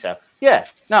MainCell. Yeah,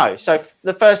 no. So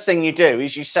the first thing you do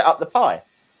is you set up the Pi.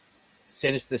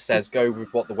 Sinister says go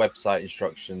with what the website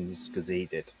instructions because he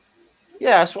did.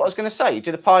 Yeah, that's what I was going to say. You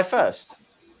do the Pi first.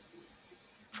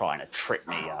 Trying to trick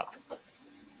me up.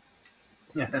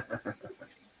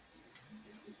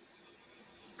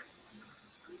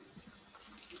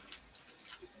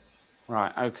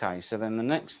 Right, okay. So then the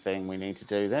next thing we need to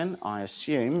do then, I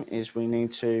assume, is we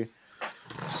need to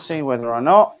see whether or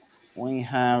not we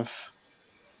have...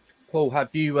 Paul,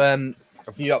 have you done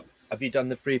the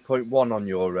 3.1 on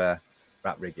your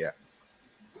RatRig yet?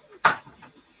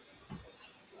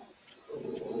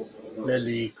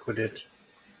 Lily could it.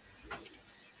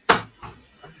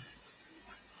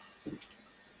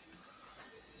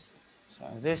 So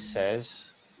this says...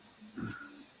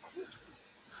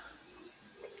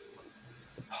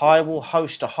 Pi will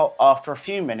host after a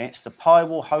few minutes, the Pi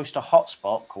will host a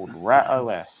hotspot called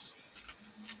RatOS.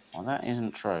 Well, that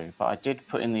isn't true, but I did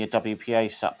put in the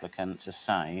WPA supplicant to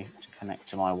say to connect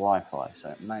to my Wi-Fi, so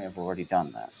it may have already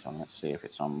done that. So let's see if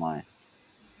it's on my...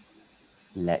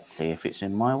 Let's see if it's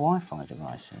in my Wi-Fi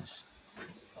devices.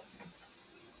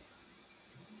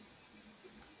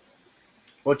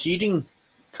 What you eating,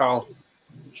 Carl?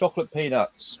 Chocolate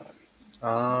peanuts.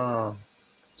 Ah.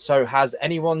 So has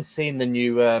anyone seen the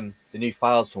new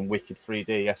files from Wicked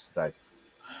 3D yesterday?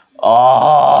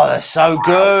 Oh, they're so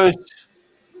good.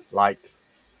 Like,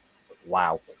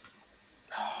 wow.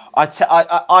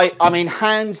 I mean,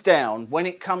 hands down, when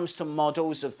it comes to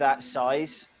models of that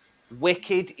size,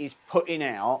 Wicked is putting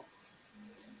out,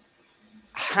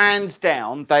 hands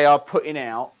down, they are putting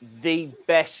out the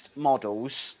best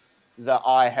models that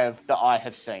I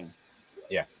have seen.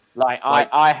 Yeah.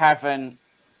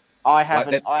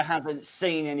 I haven't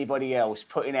seen anybody else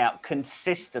putting out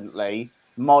consistently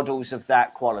models of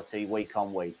that quality week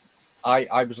on week.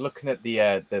 I was looking at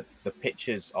the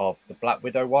pictures of the Black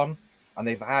Widow one, and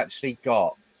they've actually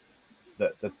got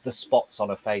the spots on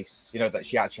her face, you know, that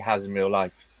she actually has in real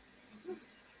life.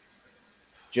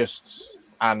 Just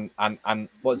and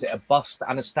what is it, a bust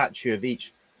and a statue of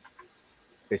each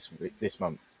this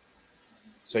month.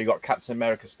 So you got Captain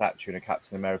America statue and a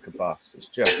Captain America bust. It's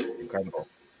just incredible.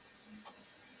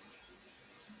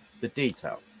 The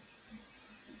detail.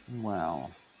 Well,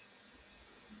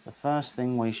 the first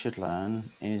thing we should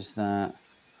learn is that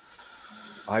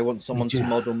I want someone to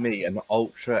model me an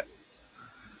Ultra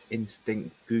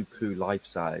Instinct Goku life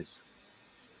size.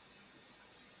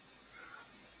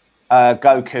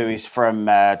 Goku is from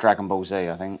Dragon Ball Z,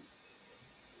 I think.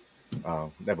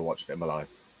 Oh, never watched it in my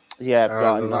life. Yeah,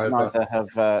 neither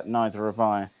have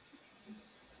I.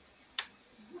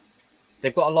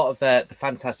 They've got a lot of the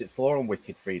Fantastic Four on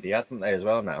Wicked 3D, haven't they, as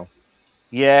well now?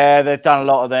 Yeah, they've done a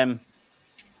lot of them.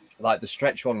 Like the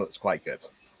stretch one looks quite good.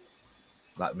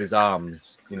 Like with his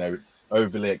arms, you know,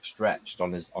 overly stretched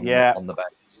on the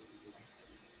base.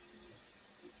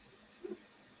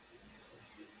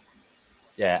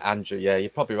 Yeah, Andrew. Yeah, you're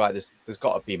probably right. There's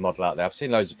got to be a model out there. I've seen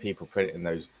loads of people printing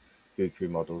those Goku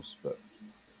models, but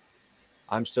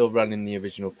I'm still running the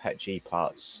original PET-G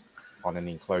parts on an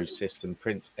enclosed system.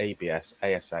 Prints ABS,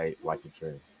 ASA like a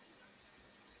dream.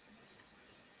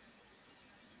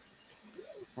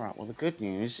 Right. Well, the good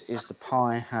news is the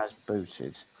Pi has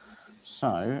booted.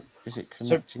 So, is it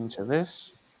connecting to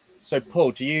this? So,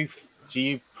 Paul, do you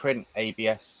print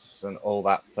ABS and all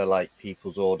that for like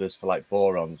people's orders for like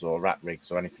Vorons or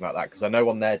RatRigs or anything like that? Because I know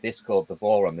on their Discord, the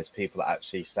Voron, there's people that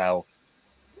actually sell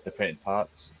the printed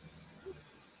parts,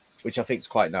 which I think is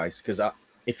quite nice. Because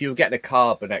if you were getting a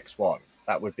Carbon X1,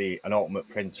 that would be an ultimate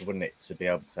printer, wouldn't it, to be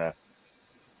able to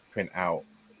print out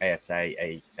ASA,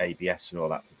 ABS, and all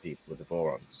that for people with the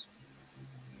Vorons.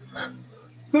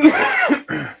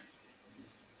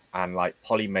 And like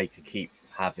Polymaker keep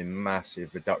having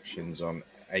massive reductions on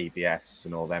ABS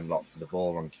and all them lot for the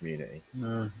Voron community.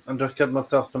 I just got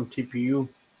myself some TPU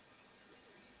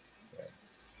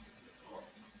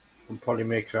from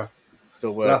Polymaker.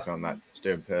 Still working on that, just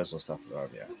doing personal stuff at the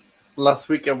moment, yeah. Last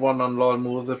week I won on LOL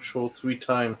Moser Show 3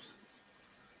 times.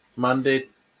 Monday,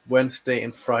 Wednesday,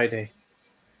 and Friday.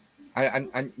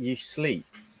 And you sleep?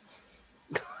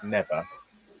 Never.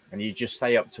 And you just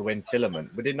stay up to win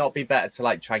filament. Would it not be better to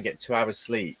like try and get 2 hours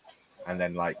sleep and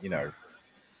then like, you know?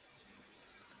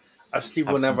 I sleep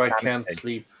Have whenever I some can sanity.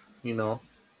 sleep, you know.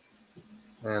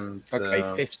 And Okay,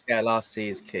 5th scale RC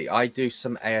is key. I do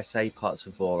some ASA parts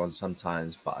of Voron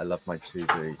sometimes, but I love my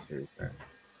 2V too.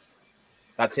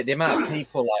 That's it. The amount of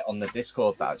people like on the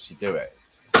Discord that actually do it,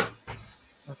 I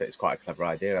think it's quite a clever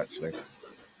idea actually.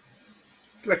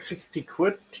 it's like 60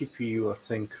 quid TPU, I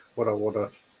think, what I ordered.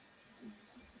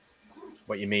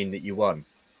 What you mean that you won?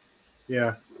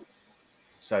 Yeah,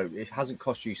 So it hasn't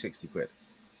cost you 60 quid.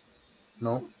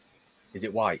 no, Is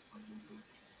it white?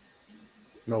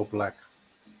 no black.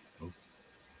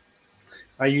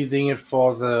 I'm using it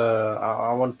for the.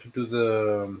 I want to do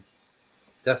the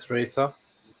Death Racer,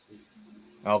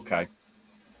 Okay.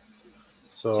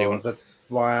 so you want- that's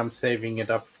why I'm saving it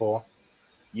up for.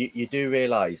 You do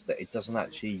realise that it doesn't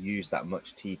actually use that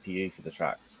much TPU for the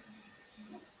tracks.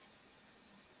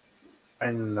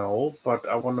 I know, but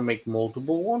I want to make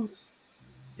multiple ones.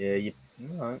 Yeah, you.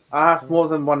 All right. I have more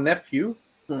than one nephew.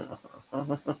 Have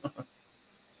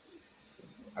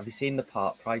you seen the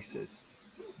part prices?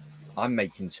 I'm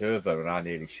making 2 of them and I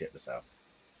nearly shit myself.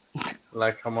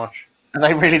 Like how much? Are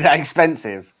they really that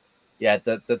expensive? Yeah,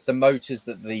 the motors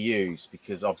that they use,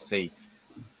 because obviously,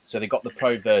 so they got the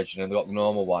pro version and they got the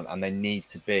normal one, and they need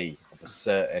to be of a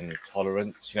certain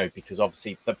tolerance, you know, because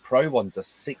obviously the pro one does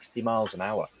 60 miles an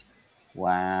hour.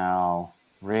 Wow.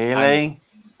 Really?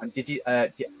 And did you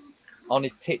on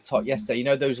his TikTok yesterday, you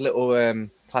know those little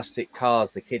plastic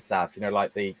cars the kids have, you know,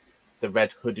 like the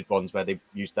red hooded ones where they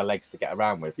use their legs to get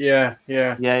around with? Yeah.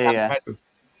 Yeah.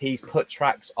 He's put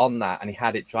tracks on that and he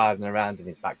had it driving around in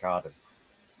his back garden.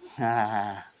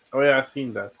 Oh yeah, I've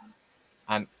seen that.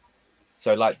 And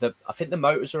so like I think the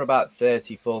motors are about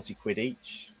 30, 40 quid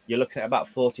each. You're looking at about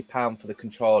 £40 for the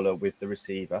controller with the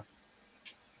receiver.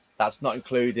 That's not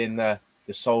including the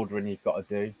soldering you've got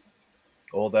to do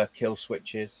or the kill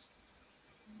switches.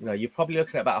 You know, you're probably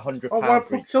looking at about £100 Oh, why for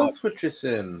put each kill motor. switches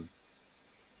in?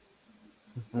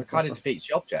 It kind of defeats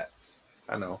the object.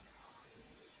 I know.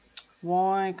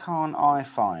 Why can't I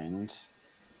find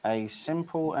a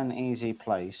simple and easy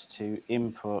place to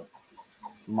input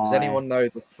my... Does anyone know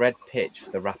the thread pitch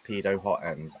for the Rapido hot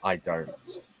end? I don't.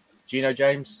 Do you know,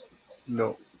 James?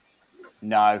 No.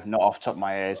 No, not off the top of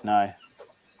my head, no.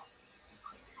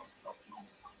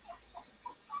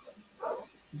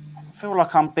 I feel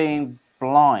like I'm being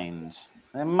blind.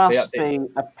 There must be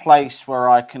a place where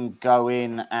I can go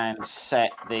in and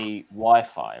set the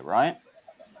Wi-Fi, right?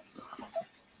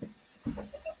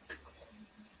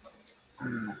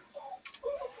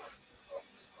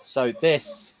 So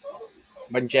this,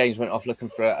 when James went off looking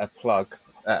for a plug,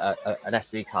 an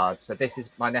SD card. So this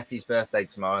is my nephew's birthday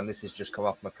tomorrow, and this has just come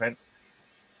off my print.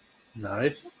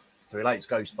 Nice. So he likes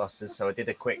Ghostbusters, so I did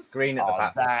a quick green at the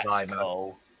back That's this time.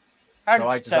 cool. So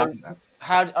I designed that.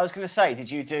 I was going to say,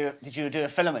 did you do a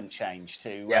filament change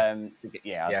to? Yeah. I was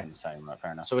going to say, right,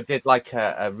 fair enough. So I did like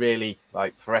a really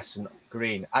like fluorescent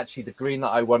green. Actually, the green that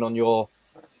I won on your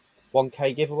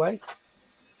 1K giveaway.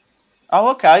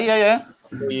 Oh, okay, yeah.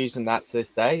 Still using that to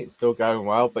this day. It's still going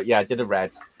well. But yeah, I did a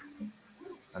red,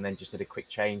 and then just did a quick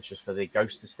change just for the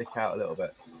ghost to stick out a little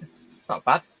bit. Not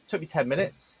bad. Took me 10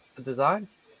 minutes to design.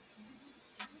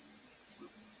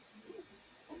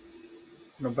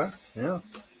 Not bad. Yeah.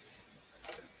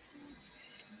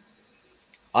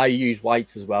 I use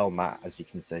white as well, Matt, as you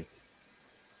can see.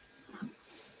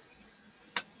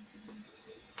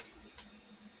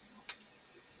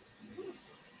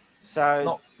 So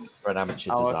Not for an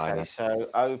amateur designer. Okay, so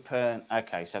open.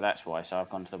 Okay, so that's why. So I've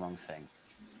gone to the wrong thing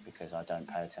because I don't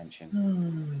pay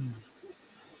attention.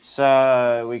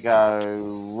 So we go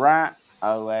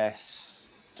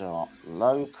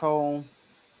RatOS.local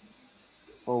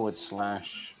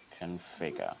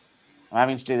 /configure. I'm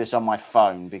having to do this on my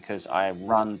phone because I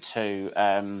run to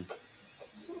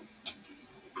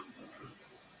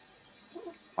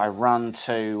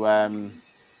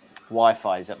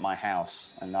Wi-Fi's at my house,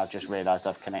 and I've just realised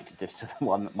I've connected this to the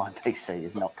one that my PC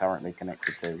is not currently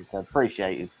connected to. So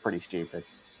appreciate is pretty stupid.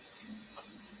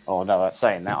 Oh no,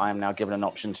 saying that, I am now given an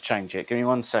option to change it. Give me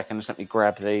 1 second. Just let me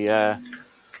grab the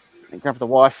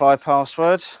Wi-Fi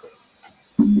password.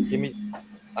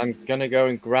 I'm gonna go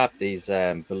and grab these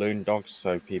balloon dogs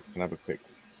so people can have a quick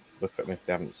look at them if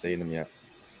they haven't seen them yet.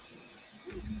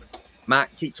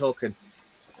 Matt, keep talking.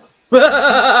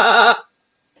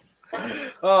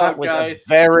 Oh, That was guys. a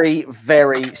very,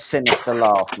 very sinister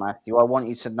laugh, Matthew. I want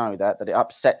you to know that it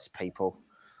upsets people.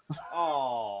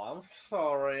 Oh, I'm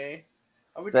sorry.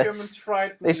 Are we That's- Germans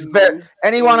frightened? It's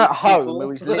anyone at These home people?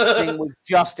 who is listening with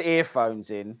just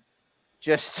earphones in,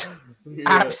 just Yeah.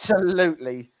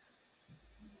 absolutely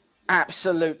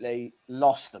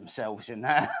lost themselves in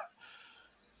that.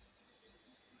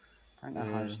 Bring the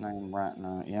host name Rat.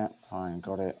 No, yeah, fine,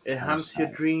 got it. Enhance your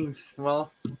dreams.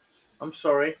 Well, I'm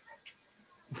sorry.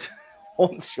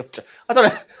 Haunts your. I don't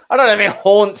know if it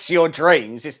haunts your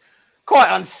dreams. It's quite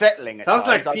unsettling. At Sounds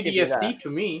like times, I'll give you PTSD that. to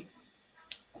me.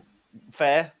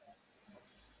 Fair.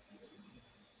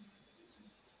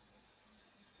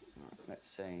 Let's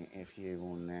see if you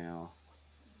will now.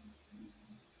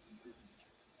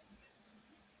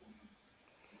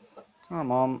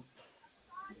 Come on.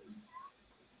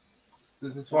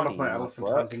 This is one of my Funny elephant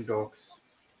work. hunting dogs.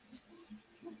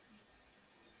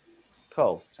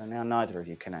 Cool. So now neither of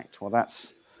you connect. Well,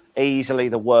 that's easily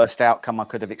the worst outcome I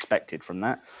could have expected from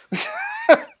that.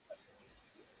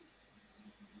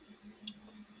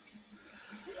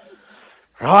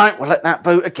 Right, we'll let that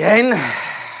boot again.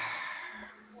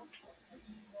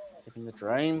 Living the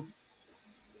dream.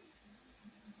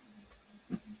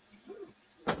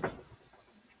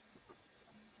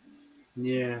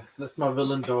 Yeah, that's my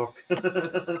villain dog.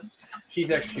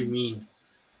 She's actually mean.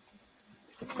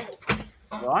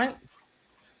 Right.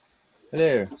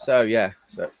 Hello. So yeah,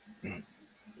 so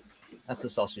that's the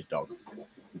sausage dog.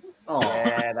 Oh,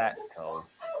 Yeah, that's cool.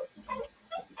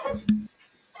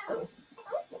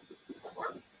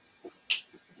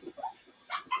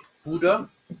 Buddha.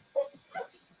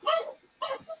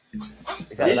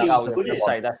 Is that Really? I was The going to Buddha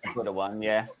say that's the Buddha one,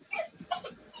 yeah.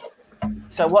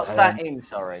 So what's that in?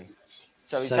 Sorry.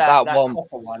 So is So that that one-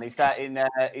 copper one? Is that in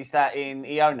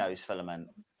Iono's filament?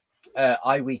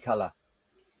 iWe Color,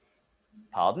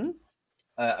 Pardon?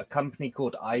 a company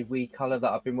called iWe Color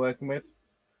that I've been working with.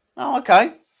 Oh,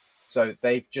 okay. So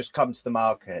they've just come to the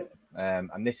market,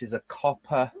 and this is a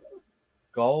copper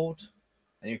gold,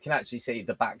 and you can actually see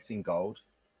the back's in gold,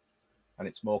 and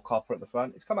it's more copper at the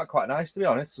front. It's come out quite nice, to be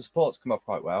honest. The support's come up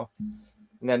quite well,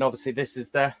 and then obviously this is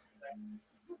the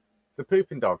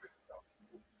pooping dog.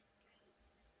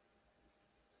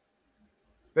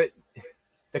 But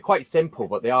they're quite simple,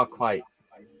 but they are quite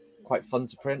fun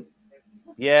to print.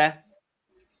 Yeah.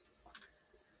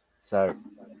 So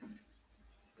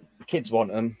the kids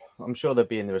want them. I'm sure they'll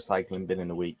be in the recycling bin in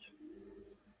a week.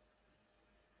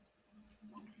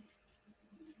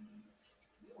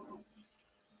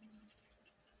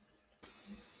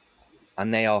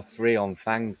 And they are 3 on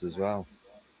fangs as well.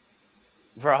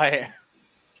 Right.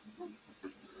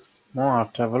 I'll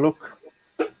have to have a look.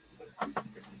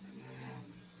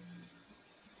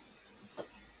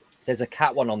 There's a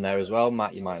cat one on there as well,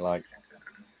 Matt, you might like.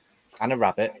 And a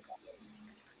rabbit.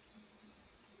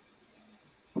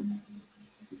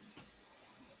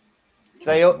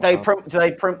 Do they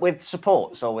print with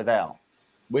supports or without?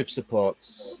 With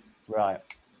supports. Right.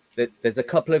 There's a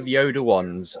couple of Yoda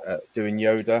ones doing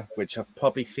Yoda, which I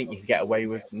probably think you can get away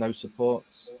with no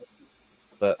supports.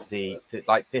 But the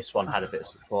like this one had a bit of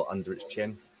support under its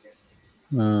chin.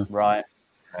 Right.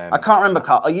 I can't remember,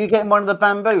 Carl. Are you getting one of the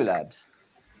bamboo labs?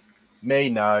 Me,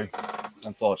 no.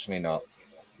 Unfortunately not.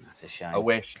 That's a shame. I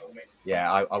wish.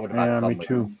 Yeah, I would have had Yeah, fun me with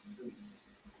too. them.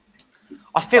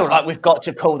 I feel like we've got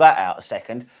to call that out a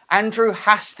second. Andrew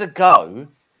has to go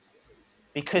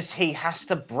because he has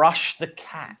to brush the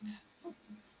cat. Is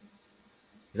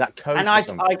that code? And for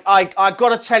something? I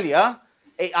got to tell you,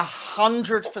 it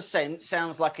 100%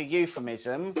 sounds like a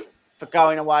euphemism for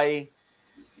going away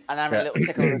and having a little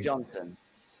tickle with Johnson.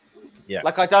 Yeah.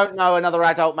 Like, I don't know another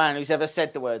adult man who's ever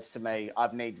said the words to me,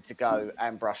 I've needed to go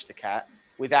and brush the cat,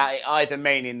 without it either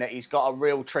meaning that he's got a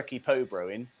real tricky poo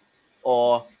brewing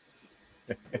or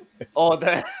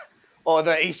that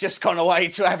he's just gone away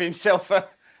to have himself a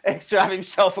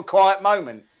quiet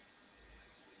moment.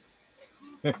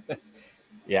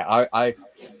 Yeah,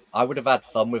 I would have had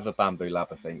fun with a bamboo lab,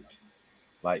 I think.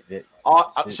 Like it.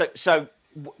 So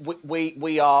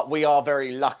we are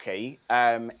very lucky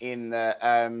in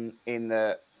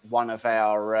the one of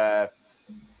our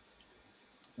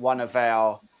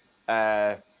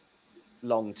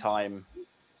long time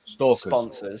Stalkers.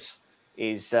 sponsors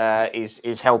is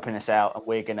helping us out, and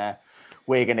we're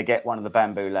gonna get one of the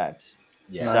bamboo labs.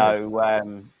 Yeah.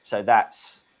 So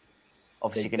that's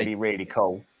obviously going to be really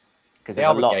cool because They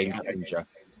there's are a lot. a game changer.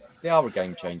 They are a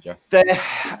game changer.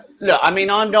 Look, I mean,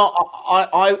 I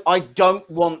don't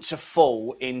want to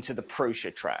fall into the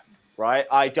Prusa trap. right?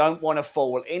 I don't want to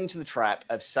fall into the trap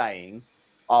of saying,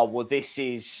 oh, well, this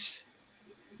is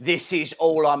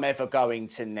all I'm ever going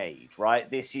to need, right?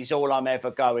 This is all I'm ever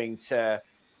going to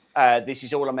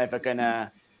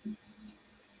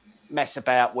mess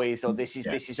about with, or this is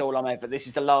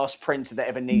the last printer that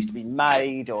ever needs to be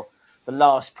made, or the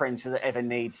last printer that ever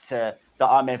needs that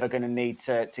I'm ever going to need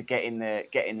to get in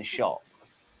the shop.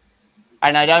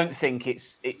 And I don't think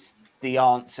it's the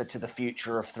answer to the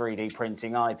future of 3D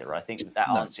printing either. I think that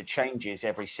answer changes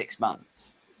every 6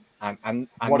 months. And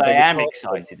what I am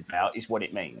excited about is what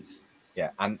it means.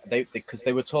 Yeah, and because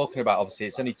they were talking about, obviously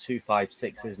it's only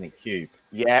 256, isn't it, cube?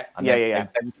 Yeah, and they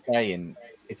were saying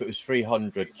if it was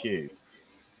 300 cube,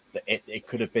 that it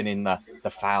could have been in the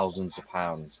thousands of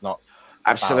pounds, not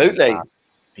absolutely,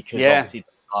 because obviously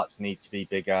the parts need to be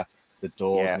bigger, the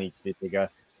doors need to be bigger,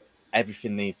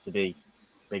 everything needs to be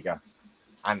bigger.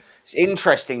 And it's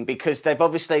interesting because they've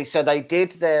obviously they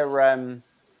did their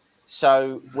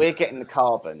so we're getting the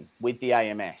carbon with the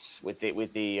AMS with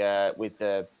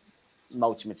the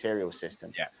multi-material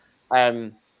system.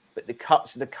 But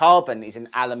the carbon is an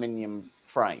aluminium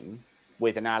frame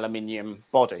with an aluminium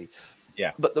body.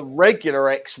 Yeah. But the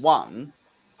regular X1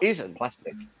 isn't.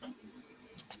 Plastic.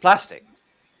 It's plastic.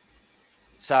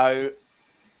 So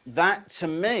that to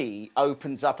me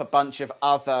opens up a bunch of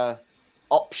other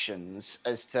options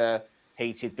as to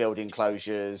heated building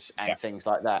closures and things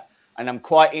like that. And I'm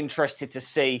quite interested to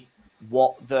see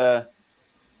what the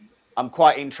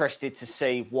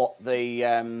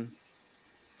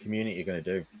community are going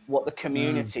to do, what the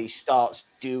community starts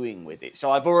doing with it. So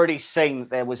I've already seen that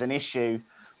there was an issue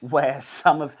where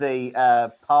some of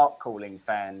the park cooling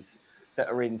fans that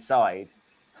are inside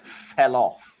fell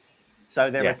off.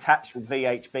 So they're attached with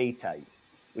VHB tape,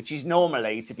 which is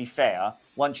normally, to be fair,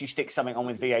 once you stick something on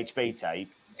with VHB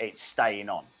tape, it's staying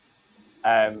on.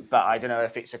 But I don't know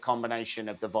if it's a combination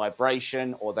of the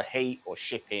vibration or the heat or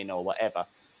shipping or whatever.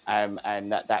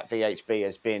 And that VHB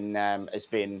has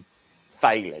been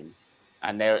failing,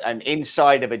 and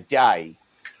inside of a day,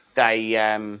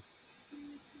 that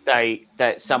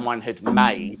someone had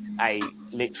made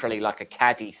literally like a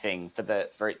caddy thing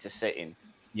for it to sit in.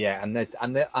 Yeah, and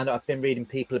I've been reading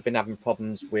people have been having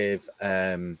problems with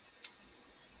in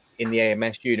the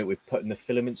AMS unit with putting the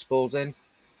filament spools in,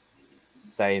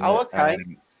 saying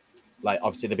like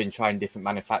obviously they've been trying different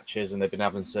manufacturers and they've been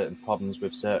having certain problems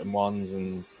with certain ones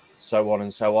and so on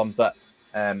and so on. But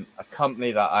a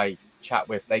company that I chat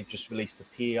with, they just released a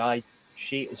PEI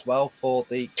sheet as well for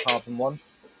the carbon one.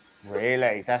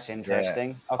 Really? That's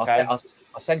interesting. Yeah. Okay. I'll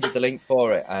send you the link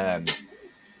for it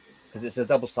because it's a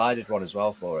double-sided one as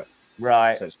well for it.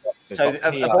 Right. So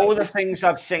of all the things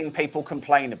I've seen people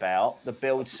complain about, the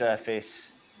build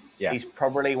surface is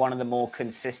probably one of the more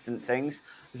consistent things.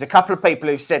 There's a couple of people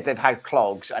who've said they've had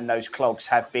clogs, and those clogs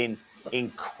have been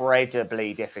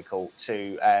incredibly difficult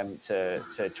to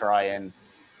try and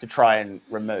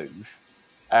remove.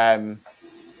 And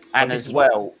as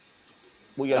well,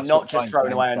 you're not just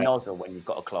throwing away a nozzle when you've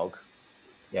got a clog.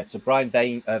 Yeah. So Brian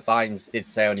Vines did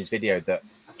say on his video that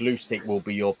glue stick will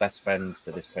be your best friend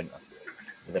for this printer,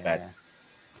 for the bed.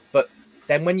 But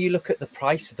then when you look at the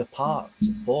price of the parts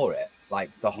for it, like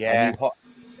the new hot,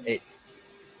 it's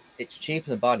cheaper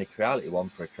than buying a Creality one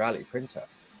for a Creality printer.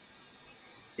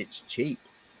 It's cheap.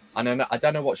 I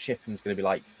don't know what shipping's going to be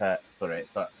like for it,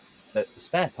 but the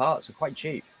spare parts are quite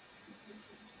cheap,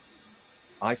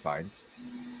 I find.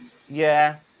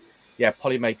 Yeah. Yeah,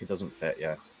 Polymaker doesn't fit,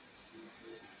 yeah.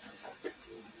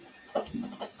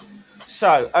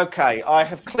 So, okay, I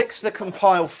have clicked the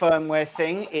compile firmware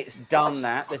thing. It's done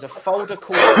that. There's a folder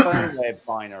called firmware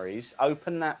binaries.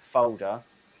 Open that folder.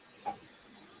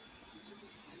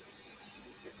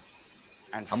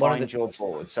 And find your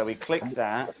board. So we click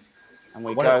that. And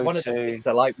we go one of the things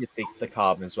I like with the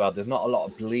carbon as well, there's not a lot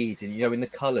of bleeding, in the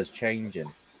colours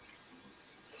changing.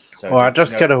 So I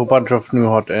just get a whole bunch of new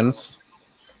hot ends.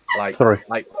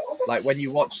 Like when you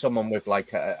watch someone with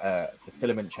like the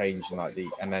filament change and like the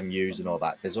MMUs and all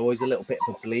that, there's always a little bit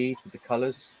of a bleed with the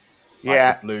colours.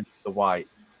 Like the blue, the white.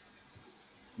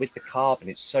 With the carbon,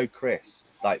 it's so crisp.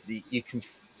 Like you can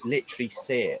literally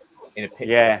see it in a picture.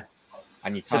 Yeah.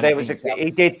 And you so there was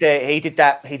he did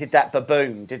that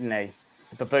baboon, didn't he?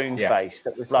 The baboon face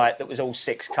that was all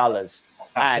 6 colours.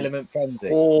 And filament frenzy.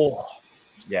 Oh,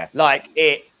 yeah. Like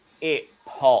it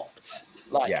popped.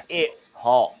 It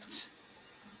popped.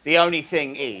 The only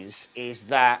thing is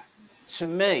that to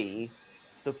me,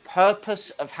 the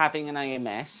purpose of having an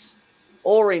AMS,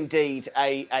 or indeed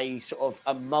a sort of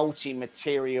a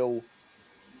multi-material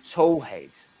toolhead,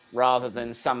 rather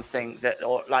than something that,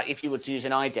 or like if you were to use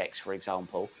an IDEX, for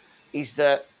example, is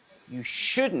that you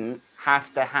shouldn't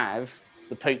have to have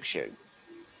the poop chute.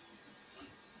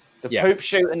 The Yeah. poop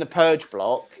chute and the purge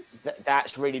block,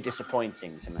 that's really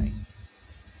disappointing to me.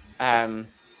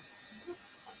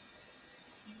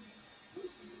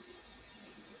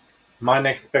 My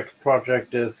next big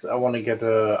project is I want to get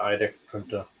a IDEX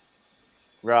printer.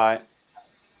 Right.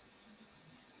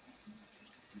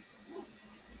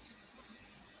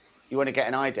 You want to get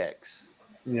an IDEX?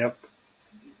 Yep.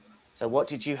 So what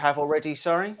did you have already,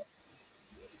 sorry?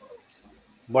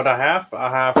 What I have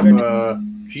You had a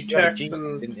GTEx G,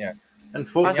 didn't you? and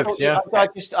Focus,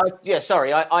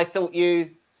 Sorry, I thought you...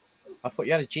 I thought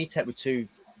you had a GTEC with 2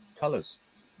 colors.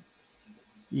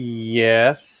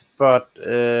 Yes, but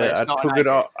I not took an it IDEX.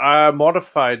 out, I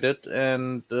modified it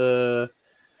and It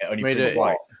only made prints it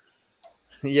white.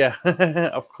 yeah,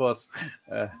 of course.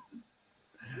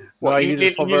 What, I you use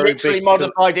it for very literally big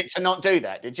modified it to not do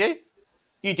that, did you?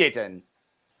 You didn't.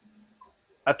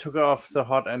 I took off the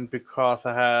hot end because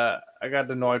I got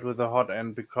annoyed with the hot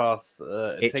end because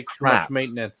it It's takes crap. too much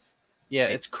maintenance. Yeah,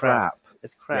 It's crap.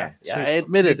 It's crap. Yeah, Two- I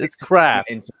admit it. two It's bits of crap.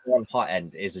 Into one hot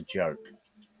end is a joke.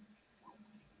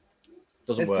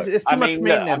 Doesn't work. It's too much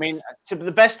maintenance. Look, I mean, to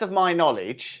the best of my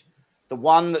knowledge, the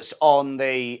one that's on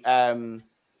the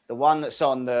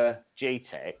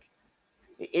GTEC,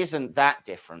 it isn't that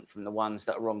different from the ones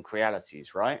that are on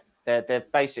Crealities, right? They're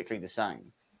basically the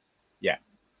same. Yeah.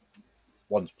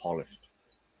 One's polished.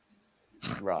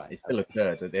 Right. It's still a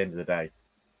third at the end of the day.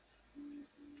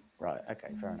 Right. Okay.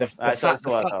 Fair The enough. That's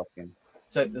what I was asking.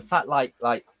 So the fact, like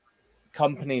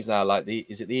companies now, like the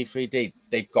E3D,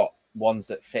 they've got ones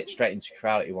that fit straight into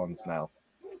Creality ones now.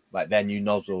 Like their new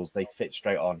nozzles, they fit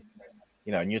straight on.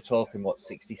 You know, and you're talking what,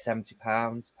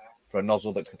 £60-70 for a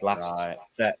nozzle that could last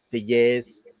for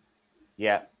years.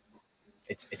 Yeah.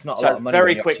 It's not a lot of money.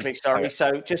 Very quickly, sorry.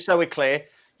 So just so we're clear,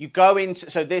 you go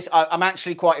into this. I'm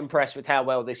actually quite impressed with how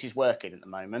well this is working at the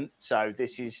moment. So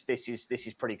this is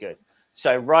pretty good.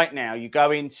 So right now you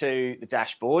go into the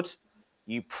dashboard.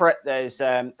 You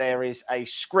there is a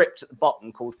script at the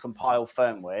bottom called compile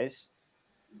firmwares.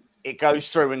 It goes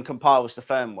through and compiles the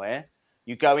firmware.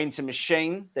 You go into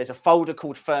machine. There's a folder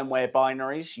called firmware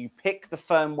binaries. You pick the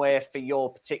firmware for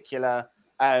your particular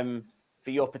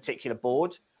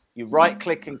board. You right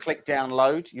click and click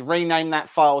download. You rename that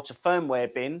file to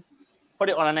firmware bin, put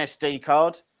it on an SD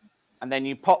card, and then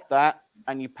you pop that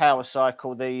and you power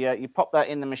cycle you pop that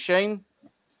in the machine,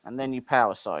 and then you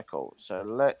power cycle. So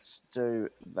let's do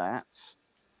that.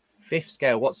 5th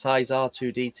scale, what size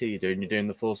R2D2 are you doing? You're doing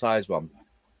the full size one?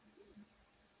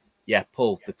 Yeah,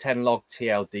 Paul, the 10 log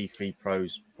TLD3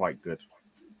 Pro's quite good.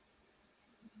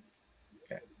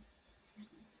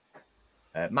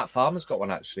 Okay. Matt Farmer's got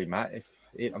one actually, Matt.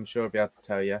 I'm sure I'll be able to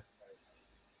tell you.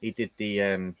 He did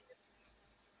the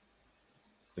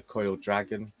Coil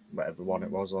Dragon, whatever one it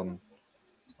was on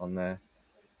there.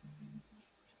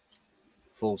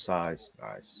 Full size,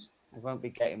 nice. I won't be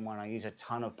getting one. I use a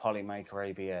ton of Polymaker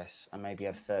ABS. I maybe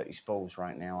have 30 spools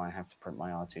right now. I have to print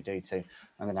my R2D2,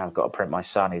 and then I've got to print my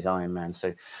Sonny's Iron Man.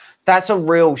 So that's a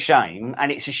real shame,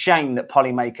 and it's a shame that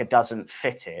Polymaker doesn't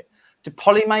fit it. Do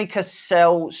Polymaker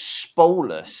sell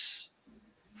spoolless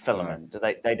filament? No.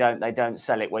 Do they don't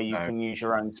sell it where you can use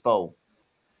your own spool?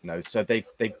 No, so they've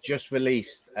just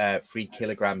released 3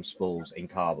 kilogram spools in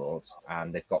cardboard,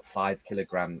 and they've got 5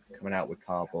 kilogram coming out with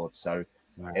cardboard. So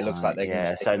it looks like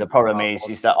they're So the problem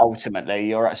is that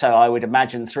ultimately so I would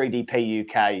imagine 3DP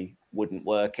UK wouldn't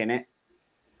work in it.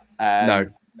 No.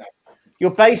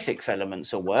 Your basic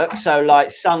filaments will work. So like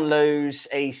Sunloos,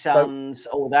 eSuns,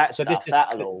 all that stuff.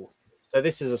 That'll all. So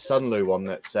this is a Sunloo one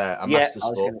that's a I master was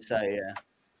spool. going to say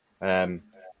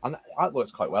and that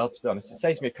works quite well, to be honest. It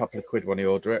saves me a couple of quid when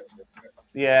you order it.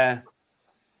 Yeah.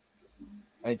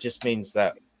 And it just means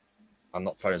that I'm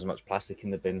not throwing as much plastic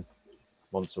in the bin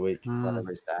once a week. Well,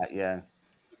 there is that, yeah.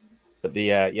 But the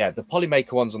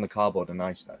Polymaker ones on the cardboard are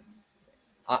nice though.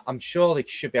 I'm sure they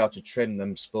should be able to trim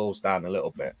them spools down a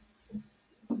little bit.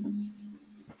 You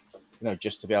know,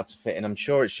 just to be able to fit in. I'm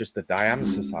sure it's just the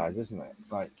diameter size, isn't it?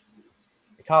 Like,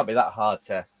 it can't be that hard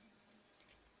to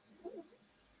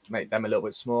make them a little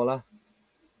bit smaller.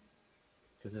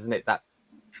 Because isn't it that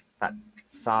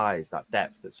size, that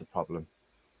depth that's a problem?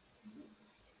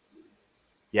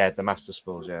 Yeah, the master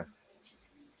spools, yeah.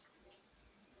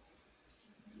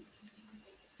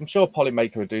 I'm sure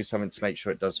Polymaker will do something to make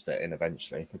sure it does fit in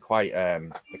eventually. They're quite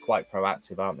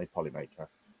proactive, aren't they, Polymaker?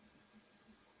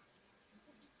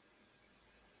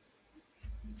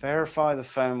 Verify the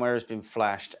firmware has been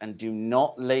flashed and do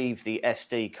not leave the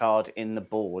SD card in the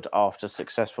board after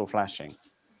successful flashing.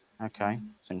 Okay,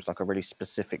 seems like a really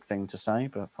specific thing to say,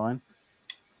 but fine.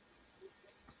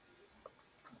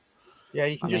 Yeah,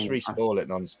 you can I just mean, respall it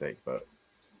non-stick, but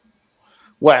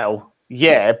well,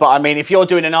 yeah, but I mean, if you're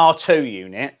doing an R2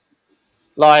 unit,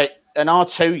 like an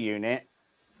R2 unit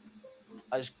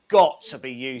has got to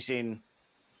be using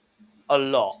a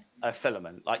lot of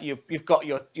filament. Like you've got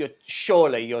your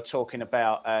surely you're talking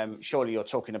about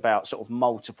sort of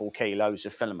multiple kilos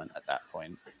of filament at that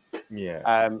point.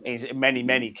 yeah, Is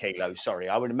many kilos. Sorry,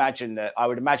 I would imagine that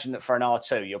for an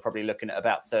R2 you're probably looking at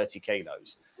about 30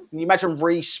 kilos. Can you imagine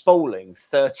respooling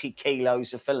 30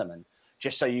 kilos of filament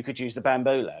just so you could use the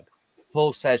Bamboo Lab?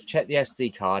 Paul says check the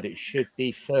SD card. It should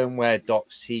be firmware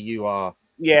 .cur.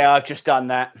 Yeah, I've just done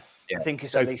that. Yeah. I think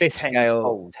it's So at least fifth 10 scale,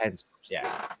 spools. 10 spools.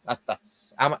 Yeah,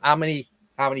 that's how many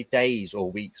days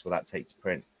or weeks will that take to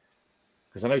print?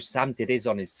 Because I know Sam did his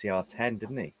on his CR10,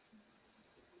 didn't he?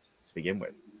 To begin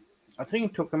with. I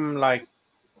think it took him like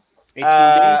 18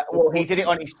 days. Well, he did it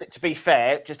on his. To be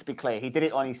fair, just to be clear, he did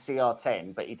it on his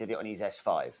CR10, but he did it on his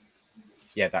S5.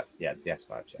 Yeah, the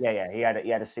S5. Yeah. He had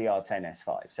a CR10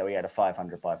 S5, so he had a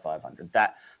 500 by 500.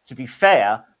 That, to be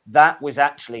fair, that was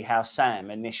actually how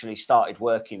Sam initially started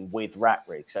working with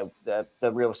RatRig. So the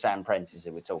real Sam Prentice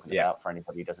that we're talking about, for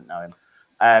anybody who doesn't know him.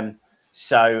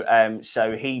 So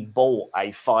he bought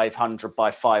a 500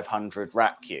 by 500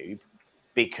 Rat Cube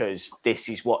because this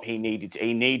is what he needed.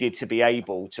 He needed to be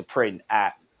able to print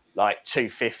at like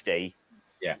 250.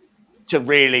 Yeah. To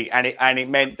really, and it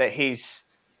meant that he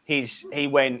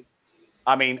went.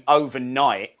 I mean,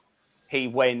 overnight he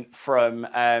went from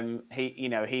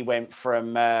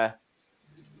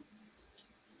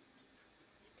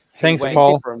Thanks,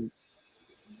 Paul.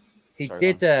 He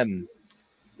did you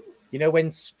know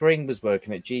when Spring was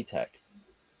working at GTech?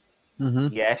 Mm-hmm.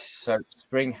 Yes. So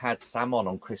Spring had Sam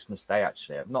on Christmas Day,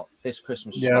 actually. Not this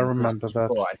Christmas. Yeah, I remember that.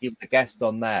 Before, and he was a guest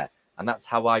on there. And that's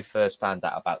how I first found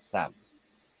out about Sam.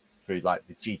 Through like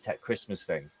the GTech Christmas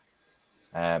thing.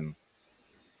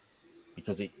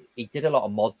 Because he did a lot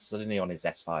of mods, didn't he, on his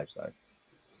S5s though?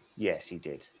 Yes, he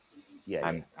did. Yeah,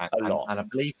 and a lot. And I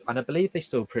believe they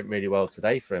still print really well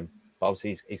today for him. But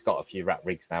obviously he's got a few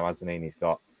RatRigs now, hasn't he? And he's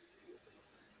got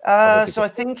so I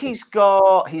think he's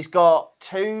got 2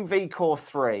 Vcore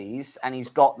 3s and he's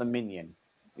got the Minion.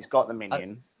 He's got the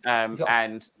Minion.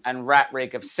 And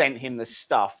RatRig have sent him the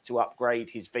stuff to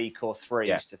upgrade his Vcore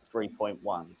 3s to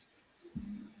 3.1s.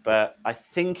 But I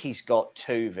think he's got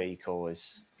 2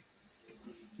 Vcores.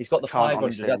 He's got the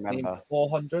 500, hasn't he?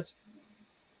 400.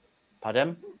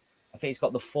 Pardon? I think he's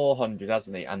got the 400,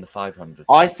 hasn't he? And the 500.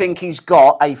 I think he's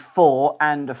got a 4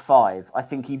 and a 5. I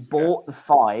think he bought the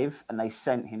 5 and they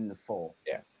sent him the 4.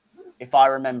 Yeah. If I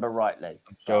remember rightly.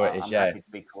 I'm sure it is, I'm happy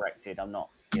to be corrected. I'm not.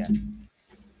 Yeah.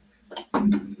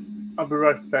 I'll be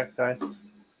right back, guys.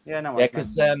 Yeah, no Yeah, worries.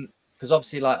 because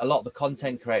obviously, like a lot of the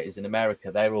content creators in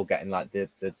America, they're all getting like the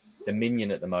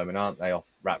Minion at the moment, aren't they? Off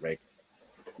RatRig.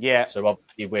 Yeah. So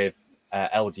obviously with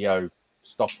LDO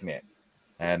stocking it,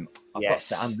 I've got to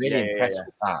say, I'm really impressed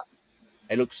with that.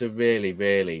 It looks a really,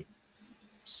 really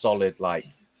solid, like,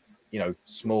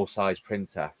 small size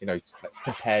printer.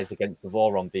 Compares against the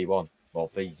Voron V1 or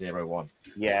V01.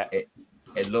 Yeah. It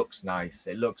looks nice.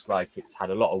 It looks like it's had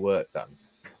a lot of work done.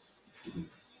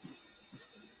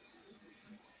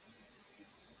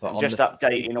 I'm just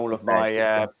updating all of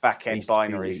my back-end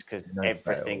binaries because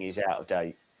everything is out of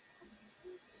date.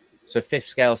 So 5th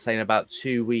scale saying about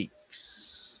 2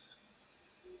 weeks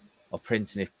of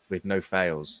printing with no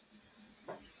fails.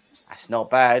 That's not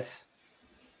bad.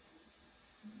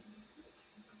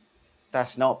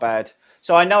 That's not bad.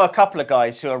 So I know a couple of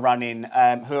guys who are running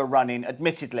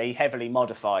admittedly heavily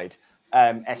modified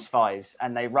S5s,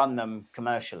 and they run them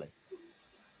commercially.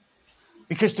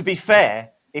 Because to be fair,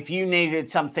 if you needed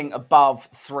something above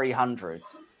 300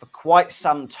 for quite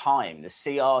some time, the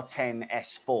CR10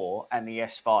 S4 and the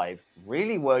S5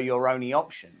 really were your only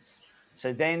options.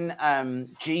 So then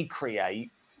G-Create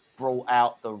brought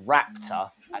out the Raptor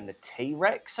and the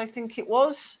T-Rex, I think it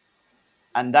was,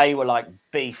 and they were like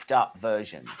beefed up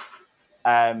versions.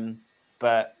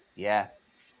 But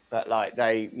like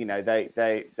there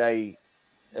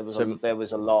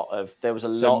was a lot of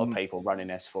people running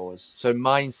S4s. So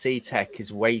Mine C-Tech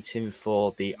is waiting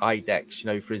for the IDEX,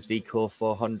 for his Vcore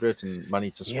 400 and money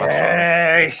to splash.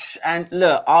 Yes, and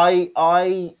look,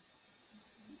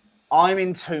 I'm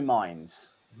in two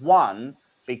minds. One,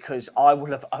 because I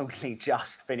will have only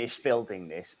just finished building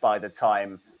this by the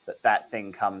time that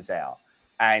thing comes out,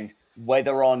 and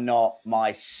whether or not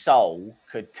my soul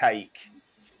could take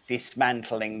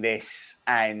dismantling this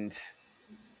and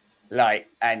I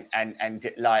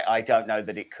don't know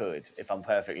that it could, if I'm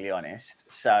perfectly honest.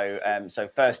 So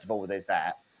first of all, there's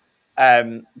that.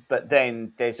 But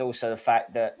then there's also the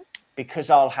fact that because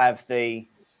I'll have the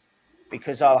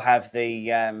because I'll have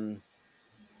the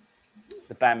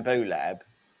Bamboo Lab,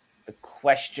 the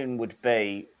question would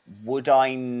be, would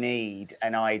I need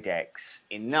an IDEX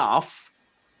enough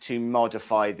to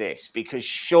modify this? Because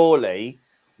surely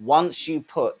once you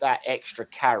put that extra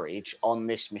carriage on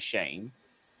this machine,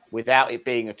 without it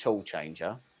being a tool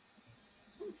changer,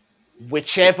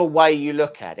 whichever way you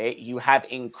look at it, you have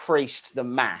increased the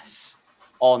mass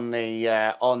on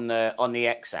the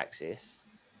x-axis,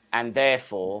 and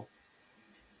therefore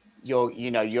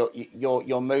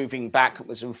you're moving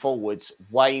backwards and forwards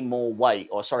way more weight,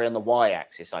 or sorry, on the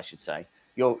y-axis, I should say.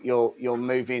 You're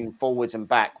moving forwards and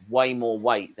back way more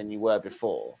weight than you were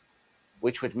before,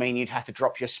 which would mean you'd have to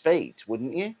drop your speeds,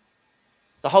 wouldn't you?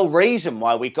 The whole reason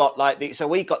why we got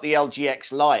we got the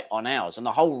LGX Lite on ours, and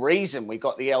the whole reason we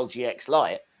got the LGX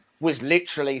Lite was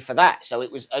literally for that. So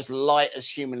it was as light as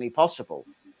humanly possible.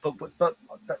 But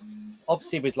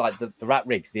obviously with like the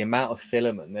RatRigs, the amount of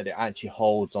filament that it actually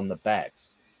holds on the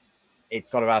beds, it's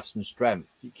got to have some strength.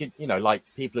 You could, like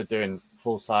people are doing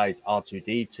full size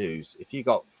R2D2s. If you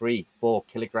got 3-4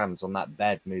 kilograms on that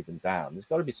bed moving down, there's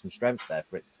got to be some strength there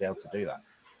for it to be able to do that.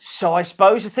 So I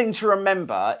suppose the thing to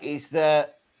remember is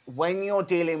that when you're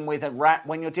dealing with a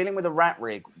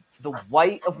RatRig, the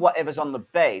weight of whatever's on the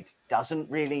bed doesn't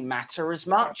really matter as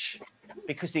much,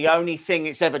 because the only thing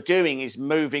it's ever doing is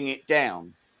moving it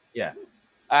down. Yeah.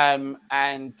 Vive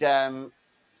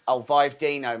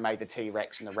Dino made the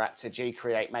T-Rex and the Raptor.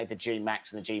 G-Create made the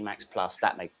G-Max and the G-Max Plus.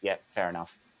 Fair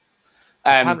enough.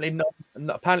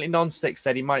 Apparently Non-Stick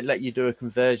said he might let you do a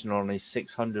conversion on his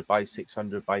 600 by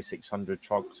 600 by 600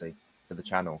 Troxy for the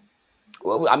channel.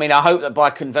 Well, I mean, I hope that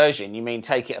by conversion you mean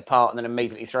take it apart and then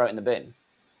immediately throw it in the bin.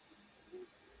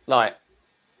 Like,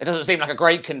 it doesn't seem like a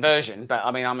great conversion, but I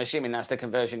mean, I'm assuming that's the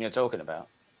conversion you're talking about.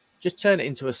 Just turn it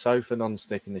into a sofa,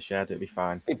 Non-Stick, in the shed. It'll be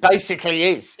fine. It basically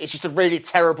is. It's just a really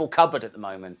terrible cupboard at the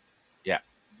moment. Yeah.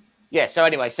 Yeah. So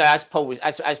anyway, so as Paul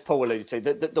alluded to,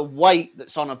 the weight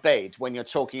that's on a bed when you're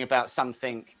talking about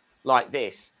something like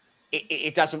this,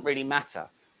 it doesn't really matter,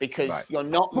 because you're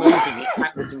not moving it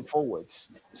backwards and forwards.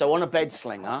 So on a bed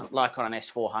slinger, like on an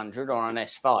S400 or on an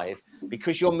S5,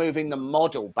 because you're moving the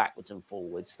model backwards and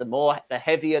forwards, the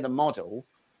heavier the model,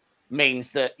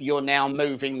 means that you're now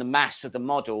moving the mass of the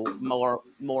model more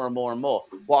and more and more.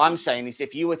 What I'm saying is,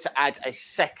 if you were to add a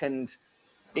second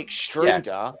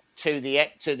extruder to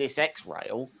this X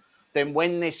rail, then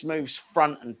when this moves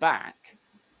front and back,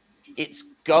 it's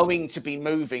going to be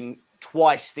moving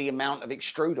twice the amount of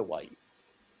extruder weight.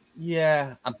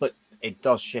 Yeah, but it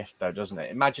does shift though, doesn't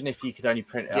it? Imagine if you could only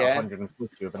print it at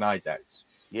 150 with an IDEX.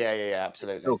 Yeah,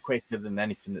 absolutely. Still quicker than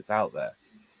anything that's out there.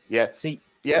 Yeah. See,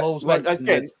 yeah. Paul's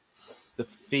mentioned the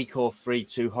Vcore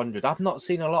 3200. I've not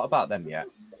seen a lot about them yet.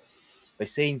 They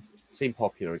seem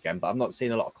popular again, but I've not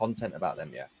seen a lot of content about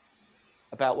them yet.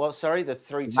 About what? Sorry, the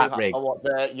 3200. Oh, what?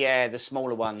 The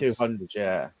smaller ones. 200,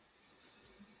 yeah.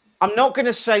 I'm not going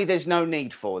to say there's no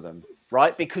need for them,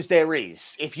 right? Because there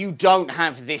is. If you don't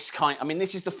have this kind, I mean,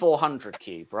 this is the 400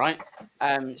 cube, right?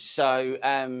 So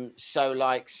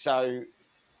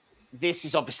this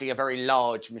is obviously a very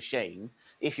large machine.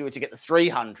 If you were to get the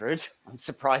 300,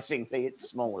 unsurprisingly, it's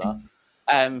smaller.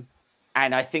 And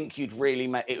I think you'd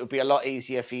really it would be a lot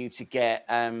easier for you to get.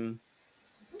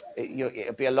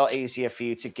 It'd be a lot easier for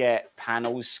you to get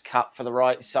panels cut for the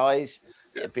right size.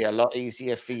 It'd be a lot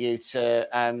easier for you to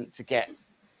get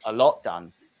a lot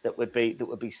done. That would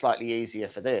be slightly easier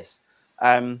for this.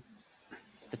 The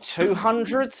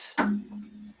 200s,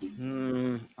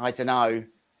 I don't know.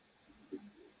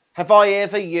 Have I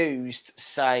ever used,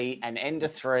 say, an Ender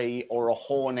 3 or a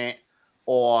Hornet,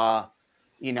 or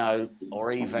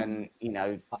or even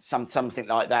something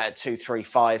like that at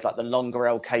 235, like the longer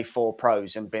LK4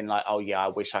 Pros, and been like, oh yeah, I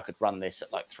wish I could run this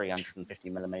at like 350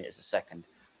 millimeters a second.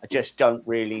 I just don't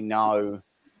really know.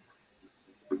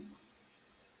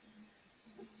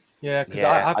 Yeah, because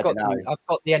I've got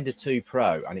the Ender 2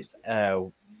 Pro, and it's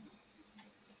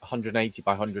 180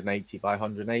 by 180 by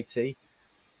 180.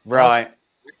 Right.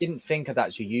 I didn't think I'd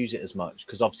actually use it as much,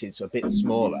 because obviously it's a bit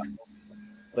smaller,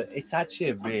 but it's actually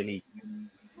a really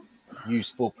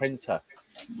useful printer.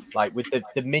 Like with the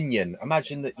Minion,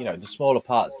 imagine that, the smaller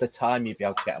parts, the time you'd be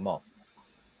able to get them off.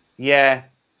 Yeah.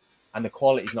 And the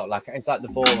quality's not like, it's like the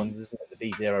Vorlons, isn't it?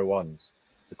 The V01s.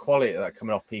 The quality that are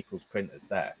coming off people's printers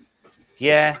there.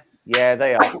 Yeah,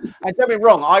 they are. And don't be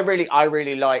wrong, I really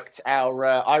liked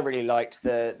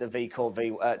the Vcore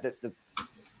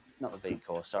not the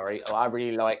Vcore, sorry. I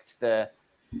really liked the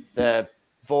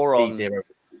Voron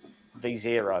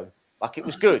V0. Like, it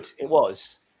was good. It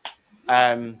was.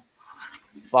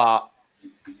 But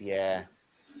yeah,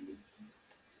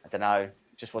 I don't know.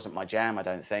 Just wasn't my jam, I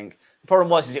don't think. The problem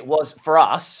was, it was, for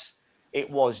us, it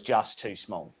was just too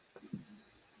small.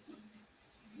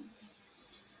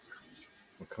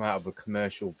 Will come out of a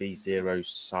commercial V0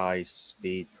 size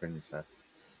speed printer.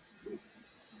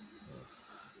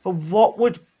 But what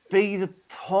would be the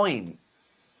point?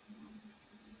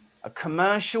 A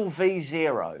commercial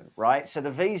V0, right? So the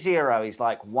V0 is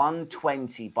like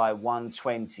 120 by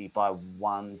 120 by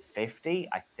 150,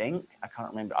 I think. I can't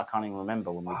remember. I can't even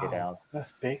remember when we did ours.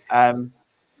 That's big.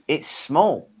 It's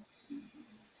small.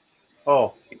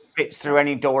 Oh, It fits through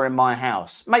any door in my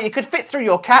house. Mate, you could fit through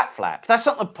your cat flap. That's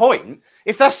not the point.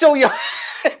 If that's all your...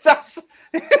 if that's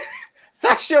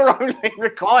your only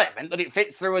requirement, that it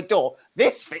fits through a door.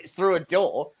 This fits through a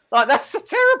door. Like, that's a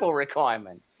terrible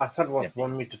requirement. I thought it was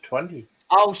 1.20 meters.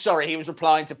 Oh, sorry. He was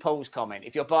replying to Paul's comment.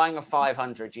 If you're buying a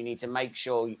 500, you need to make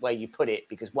sure where you put it,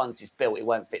 because once it's built, it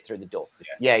won't fit through the door.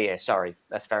 Yeah. Sorry.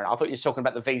 That's fair enough. I thought you were talking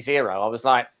about the V0. I was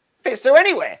like, fits through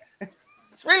anywhere.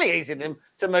 It's really easy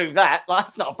to move that. Like,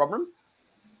 that's not a problem.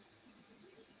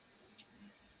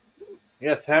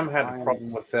 Yeah, Sam had a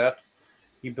problem with that.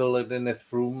 He built it in his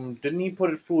room. Didn't he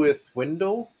put it through his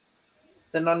window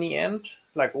then on the end?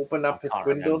 Like, open up his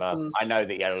windows? And... I know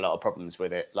that he had a lot of problems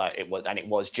with it. Like, it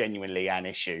was genuinely an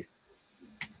issue.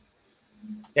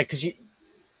 Yeah, because you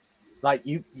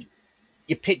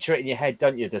picture it in your head,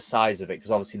 don't you, the size of it?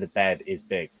 Because obviously the bed is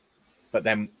big. But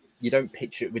then you don't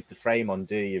picture it with the frame on,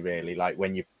 do you, really? Like,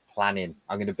 when you're planning,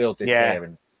 I'm going to build this here,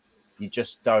 and you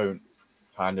just don't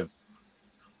kind of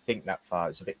think that far.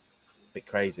 It's a bit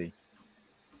crazy.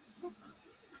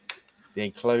 The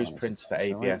enclosed printer for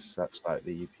ABS, that's like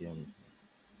the UPM.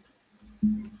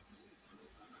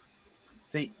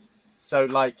 See, so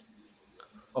like,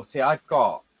 obviously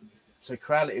so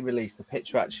Creality released the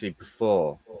picture actually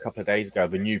before, a couple of days ago,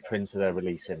 of a new printer they're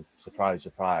releasing. Surprise,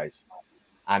 surprise.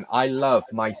 And I love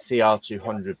my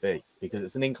CR200B because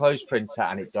it's an enclosed printer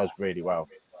and it does really well.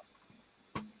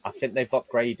 I think they've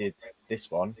upgraded this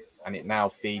one and it now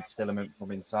feeds filament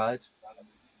from inside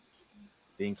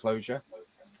the enclosure.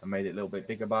 I made it a little bit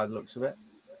bigger by the looks of it.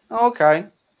 Okay.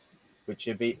 Which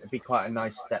would be quite a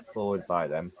nice step forward by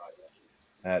them.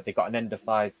 They got an Ender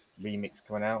 5 remix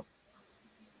coming out.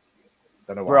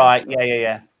 Don't know why. Right,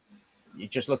 yeah. You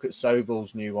just look at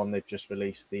Soval's new one. They've just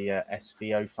released the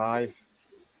SV05.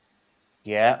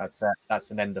 Yeah.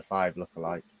 That's an Ender 5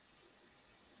 lookalike.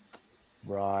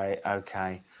 Right,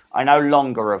 okay. I know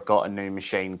Longer have got a new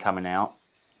machine coming out,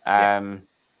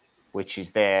 which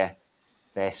is their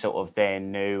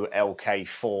new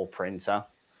LK4 printer.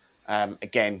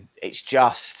 Again, it's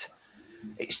just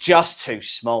too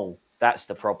small. That's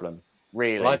the problem,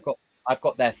 really. Well, I've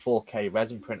got their 4K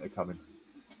resin printer coming.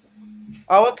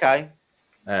 Oh, okay.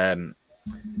 And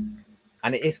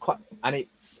it is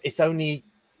it's only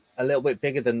a little bit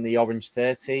bigger than the Orange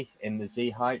 30 in the Z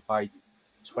height by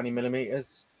 20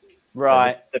 millimeters.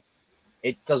 Right. So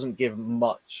it doesn't give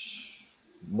much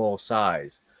more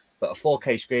size, but a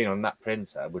 4K screen on that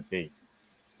printer would be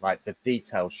like, the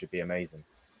details should be amazing.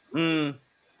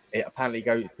 It apparently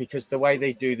goes, because the way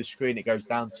they do the screen, it goes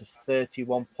down to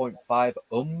 31.5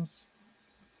 ohms.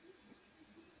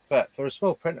 For a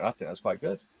small printer, I think that's quite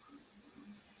good.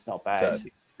 It's not bad. So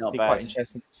it'd be quite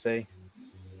interesting to see.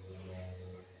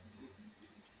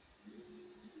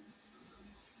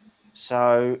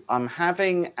 So I'm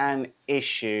having an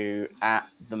issue at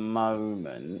the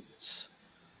moment,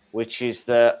 which is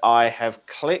that I have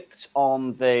clicked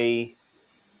on the...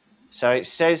 So it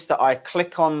says that I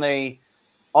click on the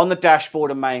dashboard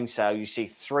of Mainsail, you see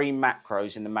 3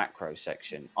 macros in the macro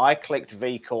section. I clicked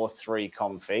Vcore 3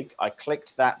 config. I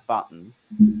clicked that button.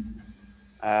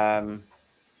 It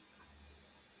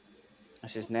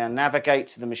says now navigate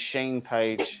to the machine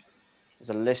page. There's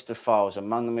a list of files.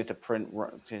 Among them is the print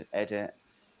edit.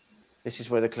 This is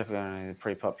where the clip is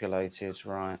pre-populated,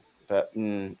 right? But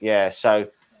yeah, so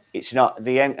it's not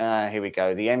the here we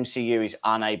go. The MCU is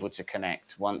unable to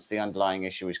connect once the underlying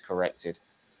issue is corrected.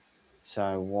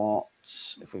 So what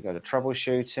if we go to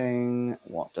troubleshooting?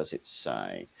 What does it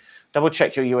say? Double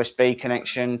check your USB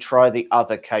connection. Try the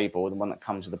other cable. The one that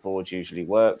comes with the board usually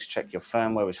works. Check your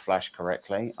firmware was flashed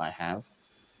correctly. I have.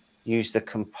 Use the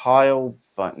compile,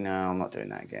 but no, I'm not doing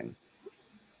that again.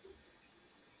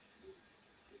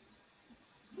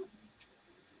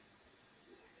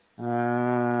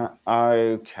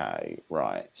 Okay,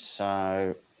 right.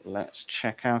 So let's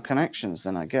check our connections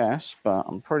then, I guess. But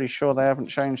I'm pretty sure they haven't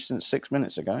changed since 6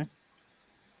 minutes ago.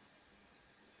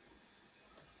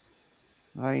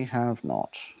 They have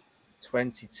not.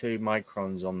 22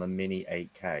 microns on the Mini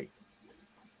 8K.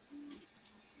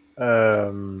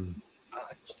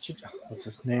 What's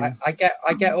his name? I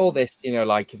get all this, you know,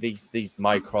 like these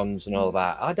microns and all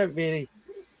that. I don't really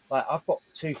like. I've got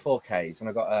two 4Ks and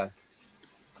I've got a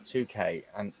 2K,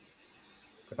 and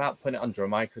without putting it under a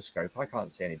microscope, I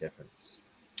can't see any difference.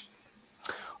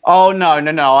 Oh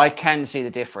no! I can see the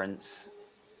difference,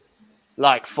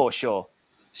 like for sure.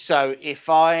 So if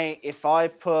I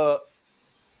put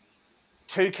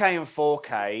 2K and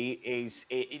 4K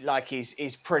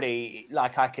is pretty,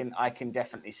 like I can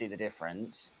definitely see the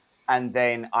difference, and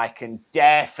then I can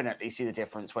definitely see the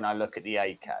difference when I look at the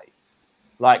 8K.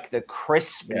 Like the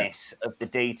crispness of the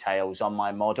details on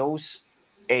my models,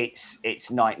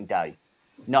 it's night and day,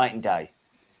 night and day.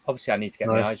 Obviously, I need to get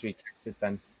my eyes retested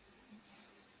then.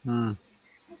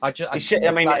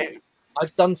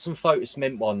 I've done some Photos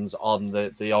Mint ones on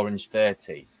the Orange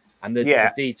 30, and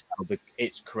the detail,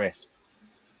 it's crisp.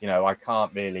 You know, I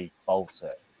can't really fault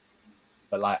it,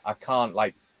 but like I can't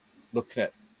like looking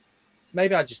at.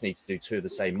 Maybe I just need to do two of the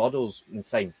same models in the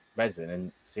same resin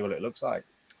and see what it looks like.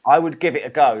 I would give it a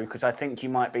go because I think you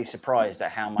might be surprised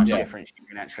at how much difference you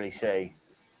can actually see.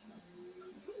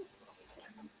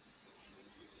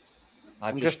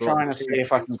 I'm just trying to see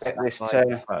if I can get this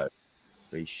to.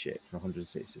 Free shit for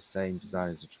 106. The same design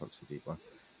as the Troxy Deep one.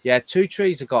 Yeah, Two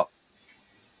Trees have got.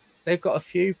 They've got a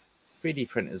few 3D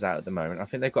printers out at the moment. I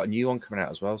think they've got a new one coming out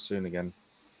as well soon again.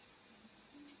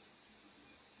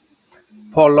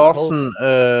 Paul Lawson.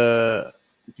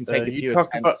 You can take a few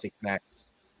attempts to connect.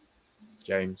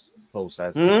 James, Paul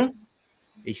says.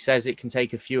 He says it can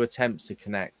take a few attempts to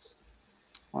connect.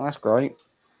 Well, that's great.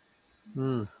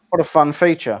 What a fun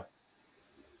feature.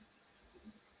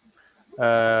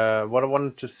 What I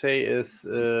wanted to say is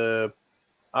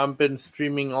I've been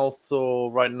streaming also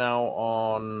right now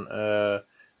on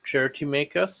Charity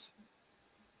Makers.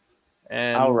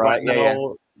 And right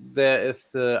now there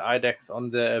is the IDEX on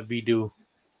the Vido.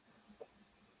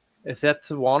 Is that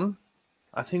the one?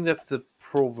 I think that's the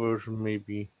Pro version,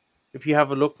 maybe. If you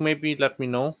have a look, maybe let me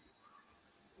know.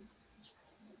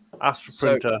 Astro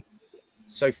Printer.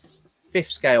 So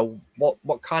 5th scale,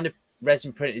 what kind of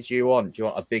resin printers do you want? Do you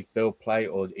want a big build plate,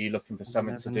 or are you looking for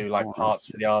someone to do like parts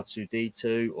for the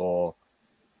R2D2? Or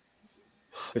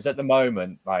because at the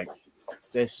moment, like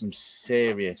there's some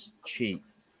serious cheap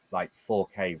like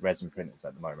 4K resin printers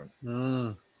at the moment.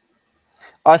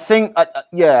 I think,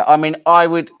 I mean, I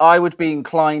would be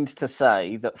inclined to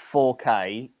say that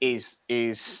 4K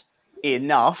is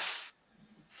enough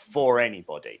for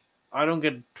anybody. I don't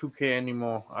get 2K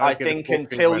anymore. I think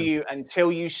until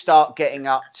you start getting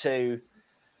up to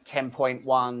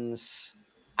 10.1s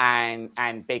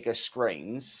and bigger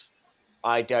screens,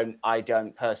 I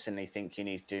don't personally think you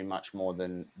need to do much more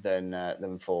than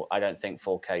 4. I don't think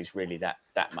 4K is really that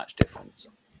much difference.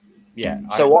 Yeah.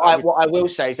 So what I will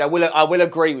say is I will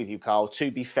agree with you, Carl. To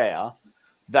be fair,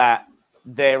 that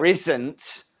there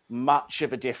isn't much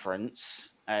of a difference,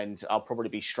 and I'll probably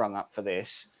be strung up for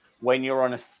this. When you're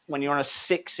on a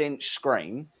 6-inch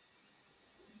screen,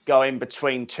 going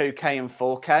between 2K and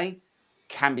 4K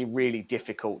can be really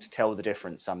difficult to tell the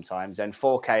difference sometimes. And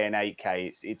 4K and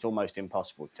 8K, it's almost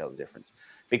impossible to tell the difference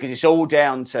because it's all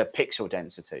down to pixel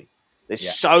density. There's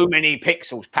so many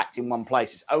pixels packed in one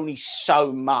place. It's only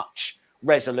so much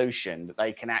resolution that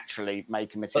they can actually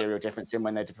make a material difference in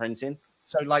when they're printing.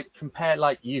 So, like, compare,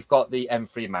 like, you've got the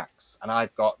M3 Max and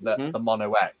I've got the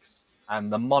Mono X.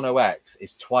 And the Mono X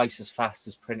is twice as fast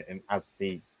as printing as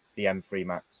the M3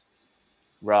 Max.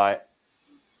 Right.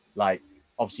 Like,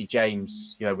 obviously,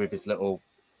 James, you know, with his little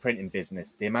printing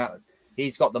business,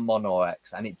 he's got the Mono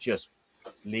X and it just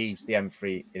leaves the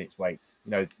M3 in its wake.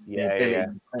 You know, the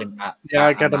ability to print at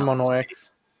I got a Mono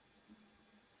X.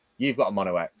 You've got a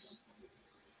Mono X.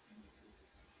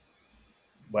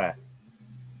 Where?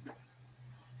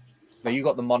 No, you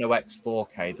got the Mono X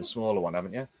 4K, the smaller one,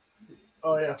 haven't you?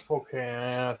 Oh yeah, 4K.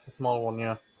 Yeah, it's a small one.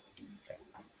 Yeah.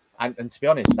 And to be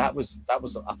honest, that was I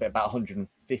think about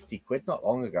 150 quid not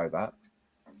long ago. That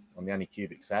on the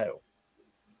Anycubic sale.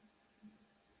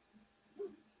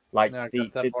 Like I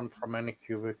got that one from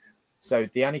Anycubic. So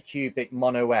the Anycubic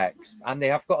Mono X, and they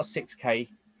have got a 6K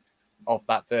of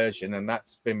that version, and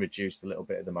that's been reduced a little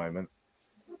bit at the moment.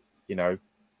 You know,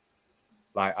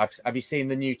 like have you seen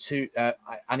the new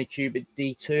Anycubic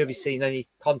D2? Have you seen any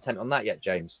content on that yet,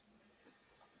 James?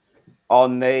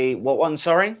 On the what one?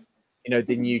 Sorry. You know,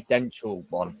 the new Dental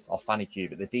one off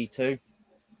Anycubic, the D2.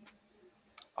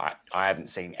 I haven't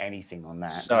seen anything on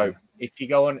that. So if you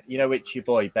go on, you know, it's your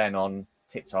boy Ben on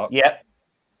TikTok. Yep.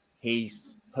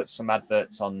 He's put some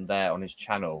adverts on there on his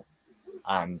channel,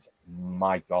 and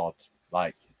my God,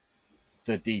 like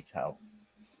the detail.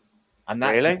 And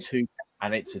that's really?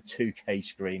 it's a 2K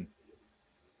screen.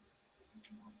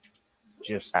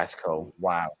 just That's cool.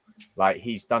 wow. Like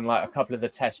he's done like a couple of the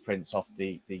test prints off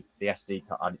the SD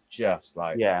card, and just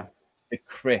like Yeah. the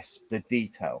crisp, the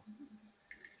detail,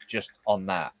 just on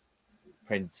that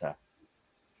printer.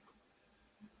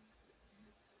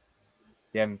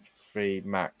 The M3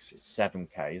 Max is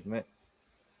 7K, isn't it?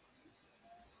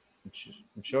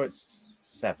 I'm sure it's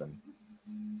 7.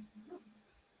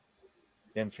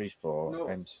 The M3 is 4, No.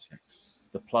 M6.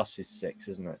 The Plus is 6,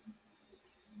 isn't it?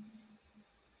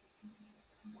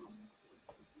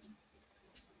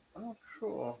 I'm not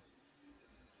sure.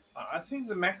 I think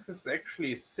the Max is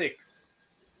actually 6.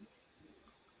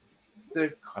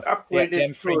 The upgraded the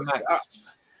M3 Plus.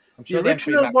 Max. I'm The sure the M3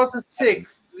 original Max was a is 7.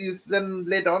 6. Then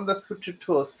later on they switched it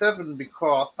to a 7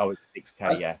 because Oh, it's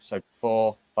 6K, yeah. So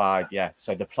 4, 5, yeah.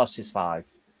 So the Plus is 5.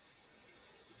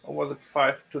 or was it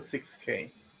 5 to 6K?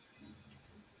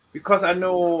 Because I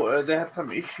know they have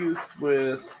some issues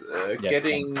with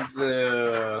getting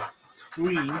the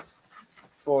screens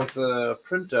for the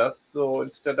printer. So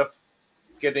instead of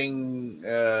getting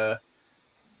the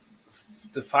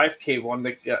 5K one,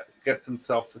 they get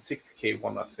themselves the 6K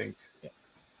one, I think. Yeah.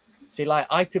 See, like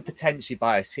I could potentially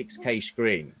buy a 6K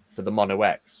screen for the Mono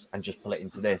X and just pull it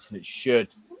into this, and it should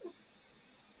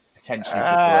potentially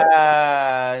just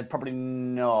work. Probably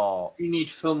not. You need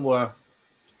firmware.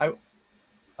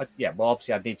 Yeah, well,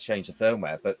 obviously I need to change the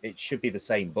firmware, but it should be the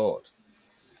same board.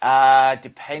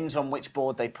 Depends on which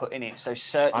board they put in it. So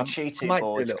certain I Qi2 might do a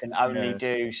boards little- can only yeah.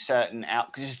 do certain out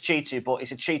because it's a Qi2 board.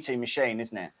 It's a Qi2 machine,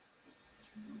 isn't it?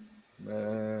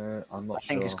 I'm not I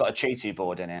think sure. it's got a Qi2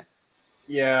 board in it.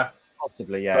 Yeah.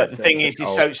 Possibly, yeah. But the thing is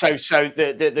so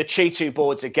the Qi2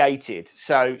 boards are gated.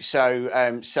 So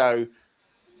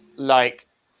like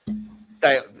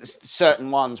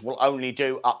certain ones will only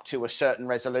do up to a certain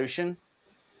resolution.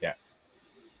 Yeah.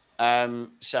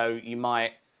 So you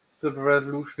might. The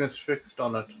resolution is fixed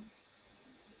on it.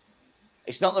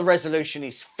 It's not the resolution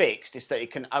is fixed, it's that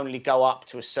it can only go up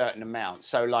to a certain amount.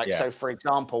 So so for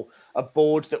example, a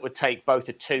board that would take both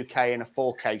a 2K and a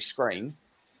 4K screen,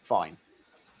 fine.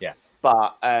 Yeah.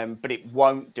 But it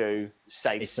won't do,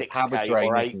 say, It's a 6K power drain,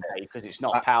 or isn't 8K because it's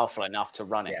not powerful enough to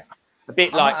run it. Yeah. A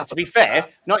bit I might like, have to be fair,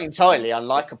 not entirely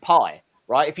unlike a Pi,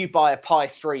 right? If you buy a Pi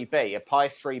 3B, a Pi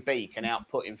 3B can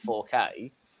output in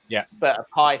 4K. Yeah. But a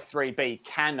Pi 3B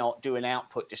cannot do an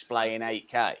output display in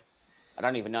 8K. I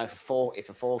don't even know if a 4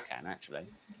 can actually.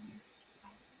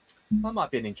 That might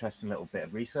be an interesting little bit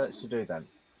of research to do then.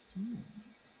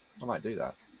 I might do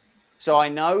that. So I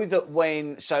know that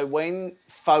when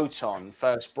Photon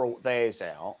first brought theirs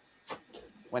out,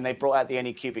 when they brought out the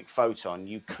Anycubic Photon,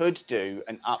 you could do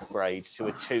an upgrade to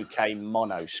a 2K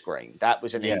mono screen. That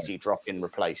was an easy drop-in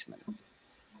replacement.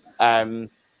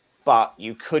 But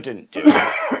you couldn't do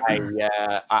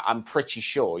I'm pretty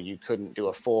sure you couldn't do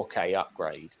a 4K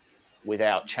upgrade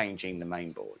without changing the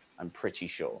main board. I'm pretty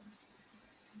sure.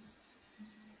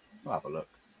 I'll have a look.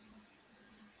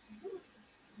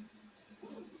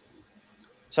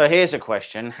 So here's a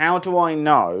question. How do I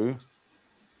know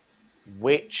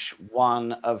which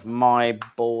one of my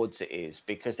boards it is?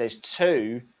 Because there's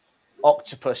two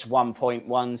Octopus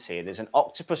 1.1s here. There's an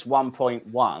Octopus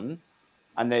 1.1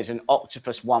 and there's an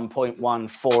Octopus 1.1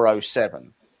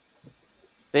 407.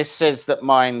 This says that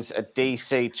mine's a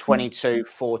DC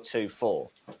 22424.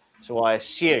 So I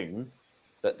assume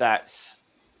that that's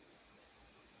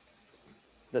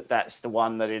the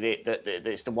one that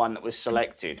it's the one that was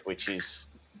selected, which was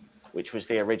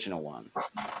the original one.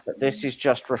 But this is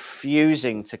just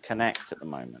refusing to connect at the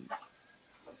moment.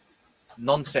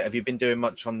 Non-set, have you been doing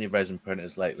much on the resin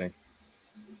printers lately?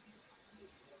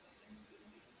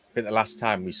 I think the last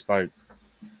time we spoke,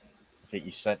 I think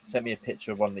you sent me a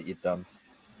picture of one that you'd done.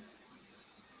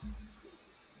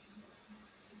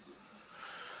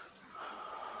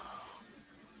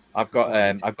 I've got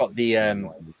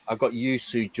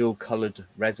Yusu dual colored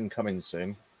resin coming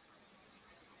soon.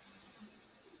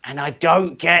 And I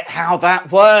don't get how that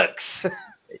works.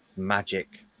 It's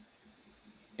magic.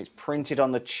 It's printed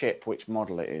on the chip which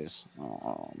model it is.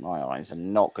 Oh, my eyes are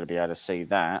not going to be able to see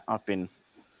that. I've been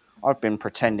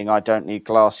pretending I don't need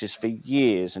glasses for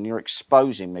years, and you're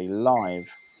exposing me live.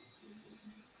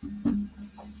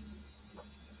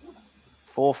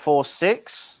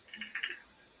 446.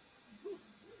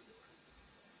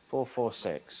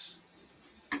 446.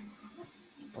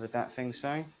 What did that thing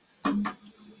say?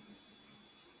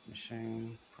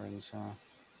 Machine, printer.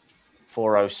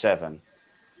 407.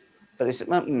 But this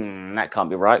that can't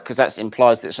be right because that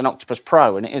implies that it's an Octopus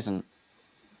Pro and it isn't.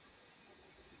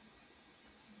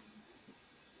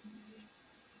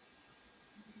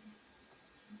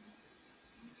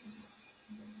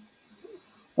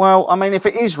 Well, I mean, if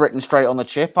it is written straight on the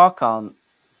chip, I can't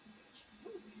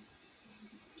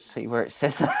see where it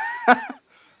says that.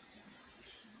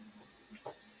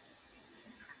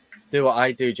 Do what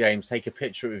I do, James. Take a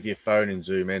picture with your phone and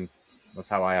zoom in. That's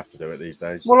how I have to do it these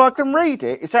days. Well, I can read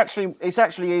it. It's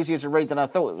actually easier to read than I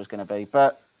thought it was going to be.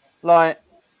 But like,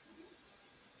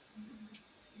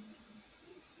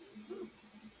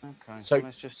 okay. So,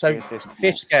 let's just see if this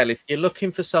fifth scale. If you're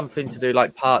looking for something to do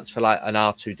like parts for like an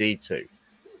R2D2,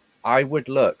 I would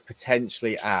look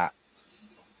potentially at,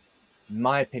 in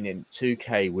my opinion,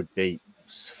 2K would be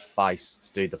suffice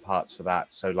to do the parts for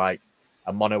that. So like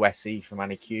a Mono SE from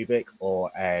Anycubic or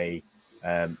a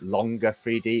longer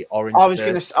 3D orange. I was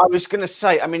gonna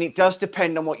say. I mean, it does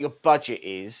depend on what your budget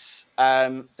is.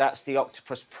 That's the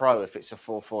Octopus Pro if it's a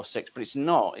 446, but it's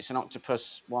not. It's an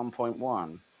Octopus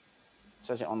 1.1. It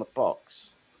says it on the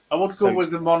box. I would go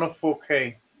with the Mono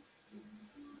 4K.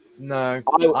 No,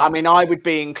 I mean, I would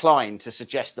be inclined to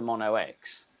suggest the Mono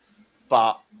X,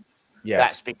 but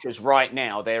that's because right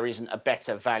now there isn't a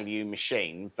better value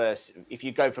machine. Versus if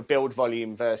you go for build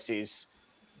volume versus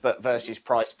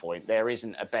price point, there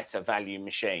isn't a better value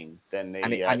machine than the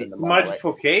Mono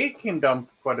 4K came down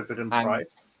quite a bit in price.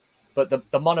 But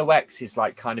the Mono X is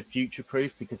like kind of future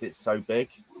proof because it's so big.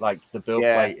 Like the build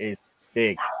plate is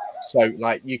big, so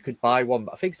like you could buy one.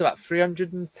 I think it's about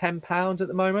 £310 at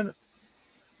the moment,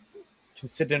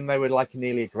 considering they were like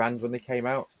nearly £1,000 when they came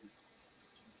out.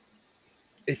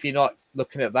 If you're not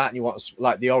looking at that and you want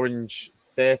like the orange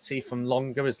 30 from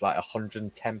Longer is like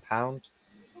 £110 to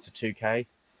 2K.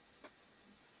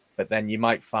 But then you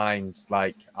might find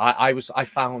like I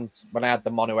found when I had the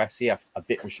Mono SE a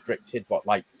bit restricted, what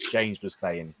like James was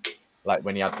saying, like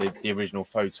when you had the original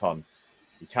Photon,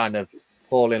 you kind of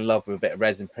fall in love with a bit of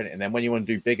resin printing, and then when you want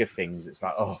to do bigger things, it's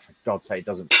like, oh, for God's sake, it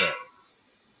doesn't fit.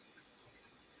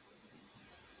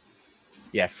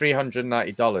 Yeah,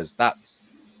 $390.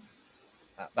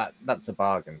 That's a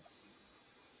bargain.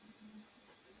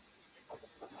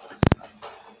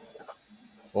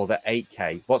 Or the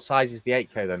 8K. What size is the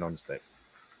 8K then, non-stick?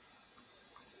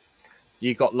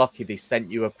 You got lucky. They sent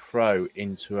you a Pro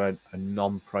into a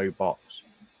non-Pro box.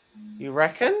 You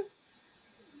reckon?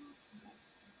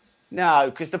 No,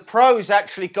 because the Pro's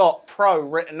actually got Pro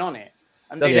written on it.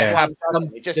 And does this it have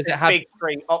it just says Big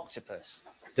Tree Octopus.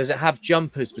 Does it have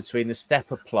jumpers between the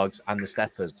stepper plugs and the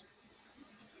steppers?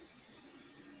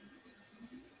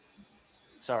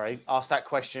 Sorry, ask that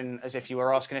question as if you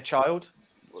were asking a child.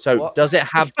 So what? Does it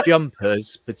have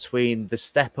jumpers between the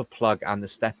stepper plug and the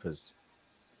steppers?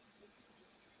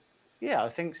 Yeah, I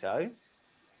think so.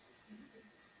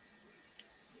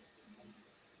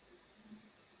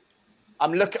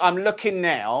 I'm looking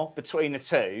now between the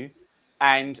two,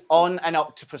 and on an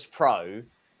Octopus Pro,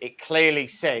 it clearly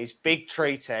says Big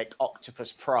Tree Tech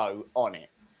Octopus Pro on it.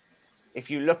 If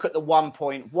you look at the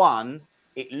 1.1,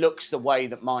 it looks the way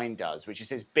that mine does, which it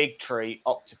says Big Tree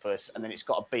Octopus, and then it's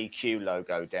got a BQ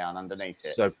logo down underneath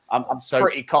it. So I'm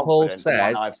pretty confident the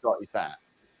one I've got is that.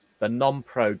 The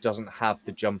non-Pro doesn't have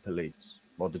the jumper leads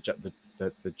or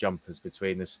the jumpers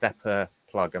between the stepper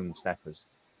plug and the steppers.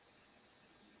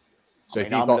 So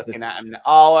if you've got looking at them,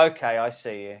 oh, okay, I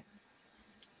see you.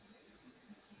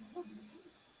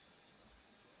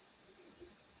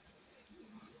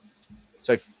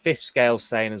 So fifth scale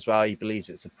saying as well, he believes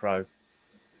it's a Pro.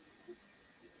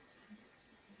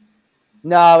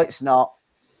 No, it's not.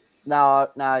 No,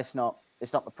 it's not.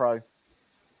 It's not the Pro.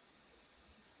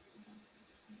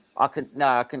 I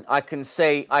can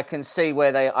see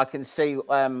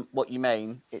what you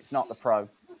mean. It's not the Pro.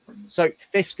 So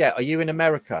fifth scale, are you in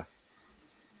America?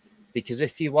 Because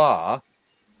if you are,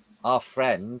 our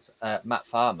friend Matt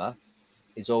Farmer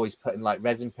is always putting like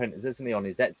resin printers, isn't he, on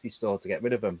his Etsy store to get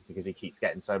rid of them because he keeps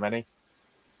getting so many.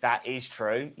 That is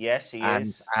true. Yes, he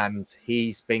is. And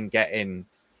he's been getting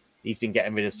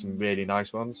rid of some really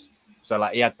nice ones. So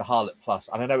like he had the Harlot Plus,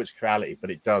 and I know it's Creality,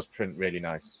 but it does print really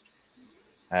nice.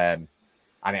 And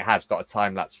it has got a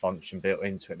time lapse function built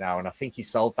into it now, and I think he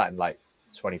sold that in like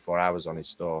 24 hours on his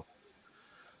store.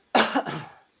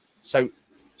 So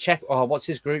check. Oh, what's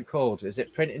his group called? Is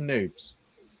it Printing Noobs?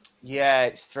 Yeah,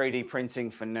 it's 3D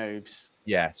printing for noobs.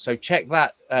 Yeah, so check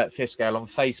that fifth scale on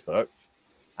Facebook,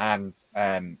 and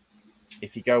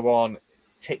if you go on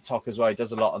TikTok as well, he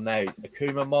does a lot on there.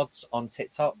 Akuma Mods on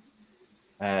TikTok.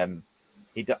 On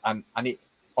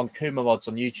Kuma Mods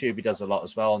on YouTube, he does a lot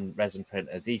as well on resin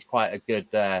printers. He's quite a good.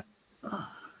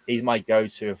 He's my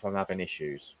go-to if I'm having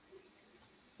issues.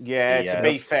 Yeah, to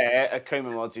be fair,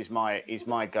 Akuma Mods is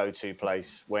my go-to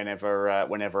place whenever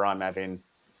I'm having.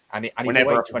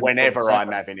 Whenever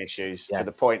I'm having issues, to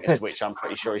the point at which I'm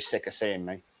pretty sure he's sick of seeing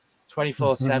me.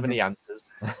 24/7 he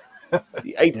answers. To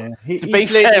be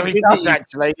fair, he does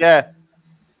actually. Yeah.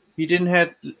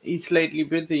 He's lately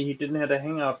busy. He didn't have a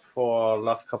hangout for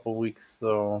last couple of weeks,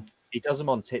 so He does them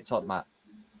on TikTok, Matt.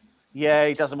 Yeah,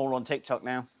 he does them all on TikTok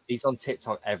now. He's on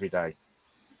TikTok every day.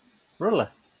 really,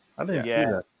 I didn't see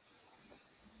that.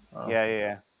 Oh.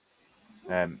 Yeah.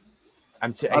 I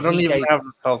don't even have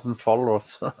 1,000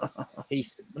 followers. You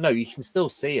can still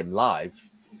see him live.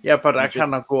 Yeah, but I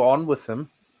cannot go on with him.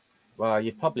 Well,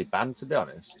 you're probably banned, to be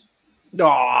honest.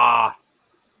 Ah,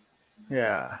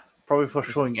 yeah, probably for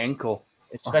showing ankle.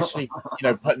 Especially,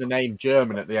 putting the name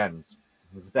German at the end.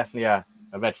 There's definitely a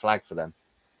red flag for them.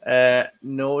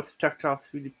 No, it's checked out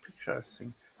 3D picture, I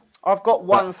think. I've got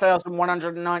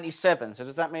 1,197. So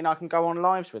does that mean I can go on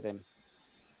lives with him?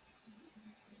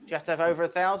 Do you have to have over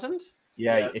 1,000?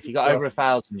 Yeah, if you got over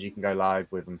 1,000, you can go live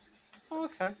with them. Oh,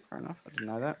 okay, fair enough. I didn't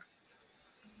know that.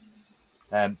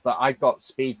 But I got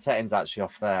speed settings actually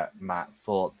off there, Matt,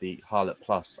 for the Harlot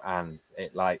Plus, and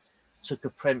it took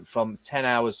a print from 10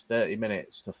 hours 30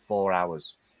 minutes to 4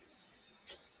 hours.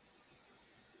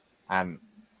 And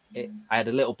I had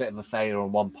a little bit of a failure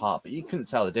on one part, but you couldn't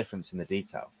tell the difference in the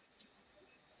detail.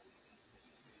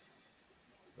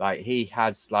 He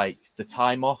has the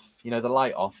time off, the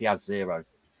light off, he has 0.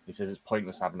 He says it's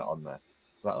pointless having it on there.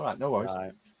 All right, no worries.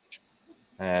 Right.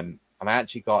 And I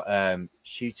actually got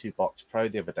Shoot2 Box Pro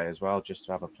the other day as well, just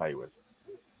to have a play with.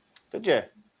 Did you?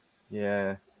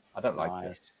 Yeah, I don't like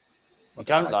it. You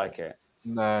don't like it?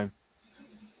 No,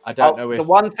 I don't know if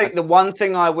the one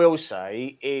thing I will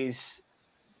say is,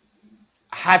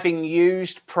 having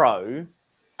used Pro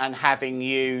and having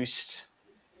used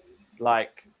the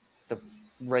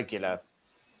regular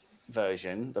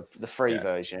version, the free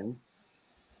version,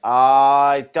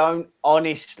 I don't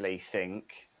honestly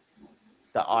think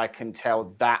that I can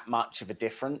tell that much of a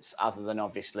difference, other than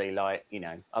obviously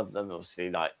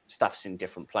stuff's in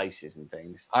different places and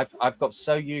things. I've got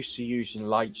so used to using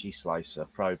Light G Slicer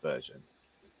Pro version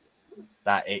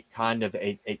that it kind of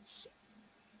it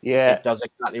does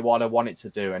exactly what I want it to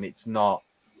do, and it's not.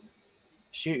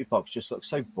 Shoot2 Box just looks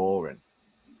so boring.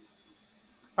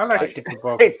 I like Shoot2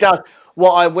 Box. It does.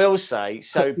 What I will say,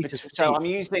 so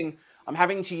I'm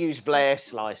having to use Blair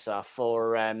Slicer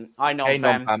for I'm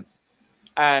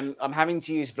having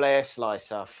to use Blair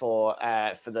Slicer for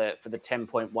the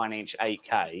 10.1 inch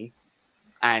 8K,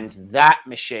 and that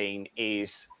machine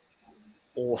is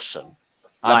awesome.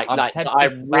 I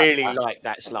really like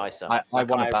that slicer. I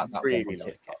want to back that really one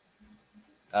like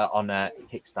it. On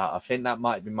Kickstarter. I think that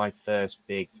might be my first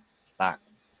big back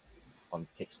on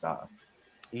Kickstarter.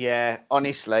 Yeah,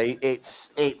 honestly,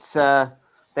 it's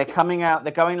they're coming out.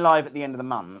 They're going live at the end of the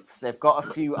month. They've got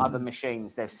a few other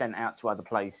machines they've sent out to other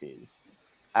places.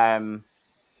 I'm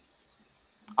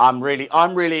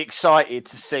really excited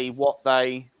to see what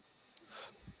they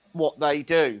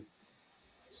do.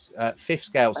 5th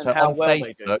scale. So on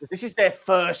Facebook, this is their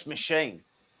first machine.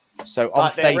 So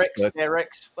on Facebook, they're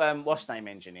ex what's name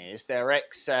engineers. They're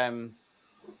ex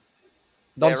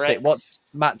Nonstick. What's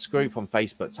Matt's group on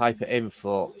Facebook? Type it in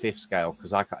for 5th scale,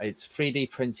 because it's 3D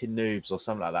printing noobs or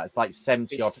something like that. It's like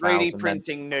 70-odd thousand. 3D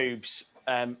printing noobs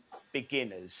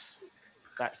beginners.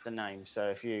 That's the name.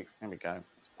 So here we go.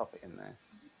 Let's pop it in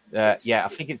there. Yeah, I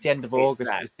think it's the end of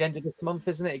August. It's the end of this month,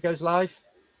 isn't it? It goes live.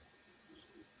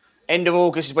 End of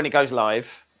August is when it goes live.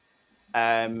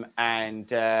 And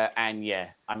yeah,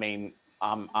 I mean,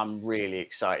 I'm really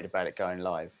excited about it going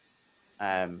live.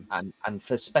 And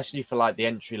especially for the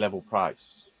entry level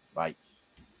price,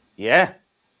 yeah,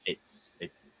 it's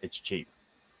cheap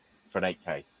for an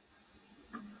 8K.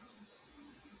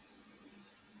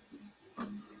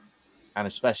 And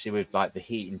especially with the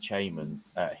heated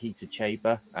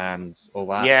chamber and all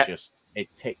that,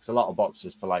 it ticks a lot of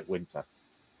boxes for winter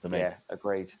for me. Yeah,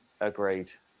 agreed. The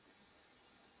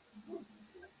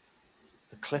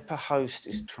Clipper host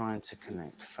is trying to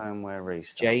connect. Firmware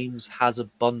restart. James has a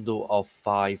bundle of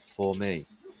 5 for me.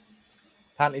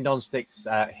 Apparently, Nonstick's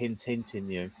hinting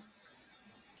you.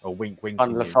 Or wink.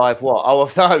 Bundle of 5 what? Oh,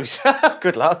 of those.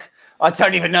 Good luck. I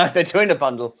don't even know if they're doing a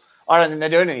bundle. I don't think they're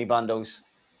doing any bundles.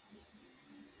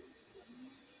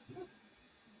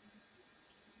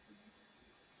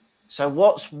 So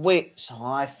what's which?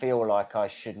 I feel like I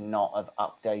should not have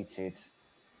updated.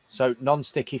 So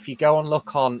Nonstick, if you go and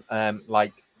look on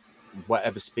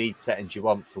whatever speed settings you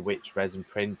want for which resin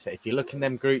printer, if you look in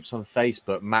them groups on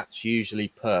Facebook, Matt's usually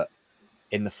put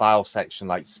in the file section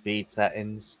speed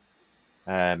settings.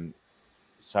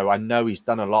 So I know he's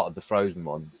done a lot of the frozen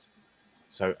ones.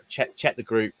 So check the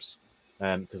groups,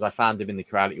 because I found him in the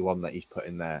Creality one that he's put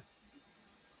in there.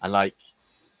 And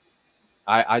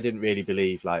I didn't really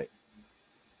believe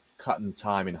cutting the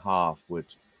time in half would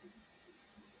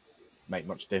make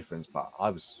much difference, but I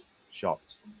was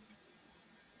shocked.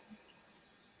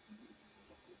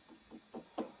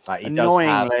 Like, he does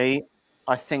have... Annoyingly,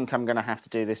 I think I'm going to have to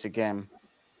do this again.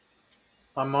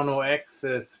 My Mono X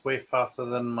is way faster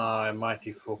than my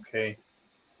Mighty 4K.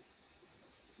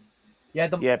 Yeah,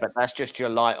 Yeah, but that's just your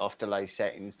light off delay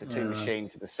settings. The two Yeah.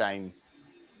 machines are the same.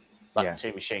 Like Yeah. the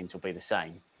two machines will be the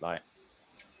same. Like,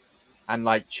 and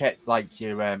like check like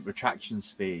your retraction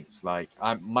speeds. Like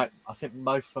I think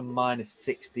both of mine is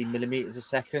 60 millimeters a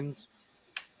second,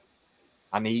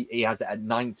 and he has it at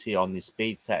 90 on the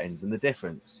speed settings, and the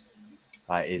difference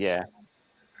is yeah.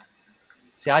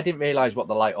 See, I didn't realize what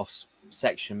the light off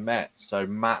section meant. So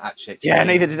Matt actually Yeah,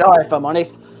 neither did I, if I'm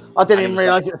honest. I didn't even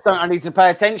realize it was something I need to pay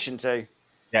attention to.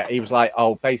 Yeah, he was like,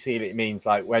 oh, basically it means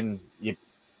like when your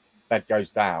bed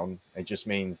goes down, it just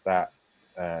means that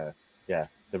the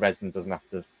resin doesn't have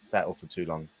to settle for too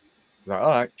long. Like,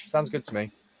 all right, sounds good to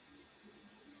me.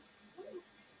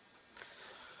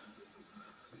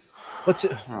 But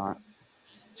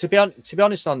to be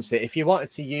honest, honestly, if you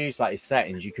wanted to use like his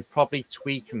settings, you could probably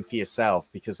tweak them for yourself,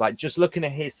 because like just looking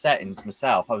at his settings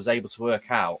myself, I was able to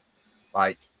work out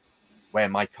like where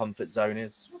my comfort zone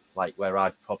is, like where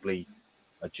I'd probably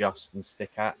adjust and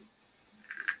stick at.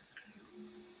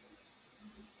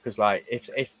 Because like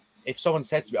if someone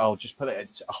said to me, "Oh, just put it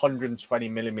at 120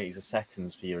 millimeters a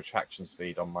second for your retraction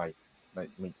speed on my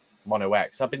Mono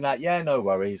X," I'd been like, "Yeah, no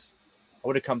worries." I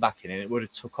would have come back in and it would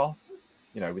have took off,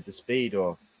 with the speed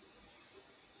or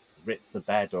ripped the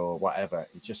bed or whatever.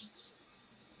 It just...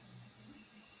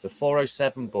 The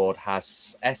 407 board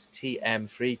has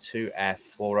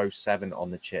STM32F407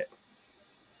 on the chip.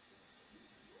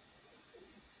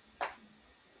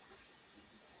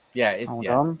 Yeah, it's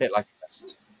a bit like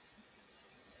this.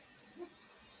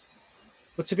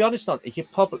 But to be honest, you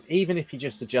probably, even if you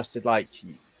just adjusted like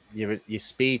your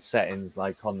speed settings,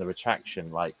 like on the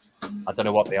retraction, like I don't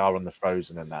know what they are on the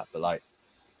Frozen and that, but like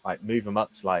move them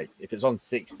up to like, if it's on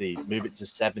 60, move it to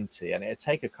 70, and it'd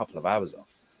take a couple of hours off.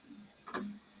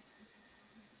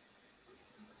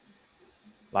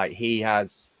 Like he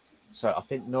has, so I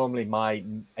think normally my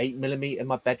 8mm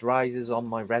my bed rises on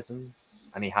my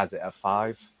resins, and he has it at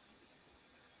 5.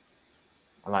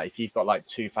 And like if you've got like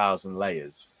 2,000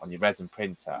 layers on your resin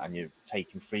printer and you're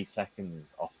taking 3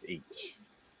 seconds off each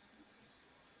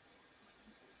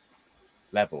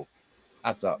level,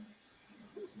 adds up.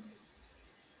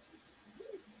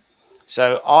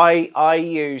 So I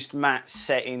used Matt's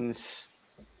settings.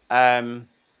 I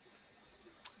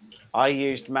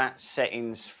used Matt's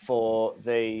settings for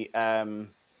the M3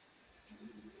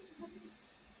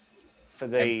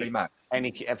 Max. For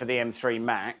the M3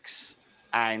 Max,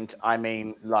 and I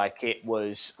mean, like it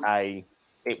was night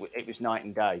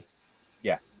and day.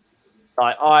 Yeah.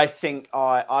 I think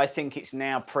it's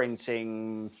now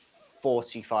printing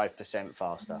 45%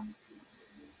 faster.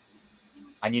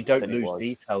 And you don't lose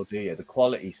detail, do you? The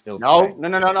quality still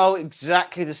No.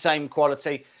 Exactly the same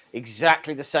quality,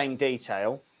 exactly the same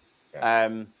detail.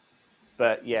 Yeah.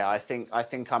 But yeah, I think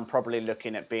I'm probably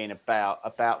looking at being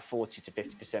about 40 to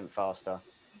 50% faster.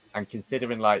 And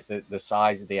considering like the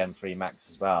size of the M3 Max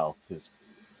as well, because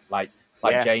like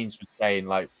James was saying,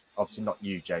 like obviously not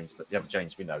you, James, but the other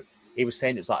James we know, he was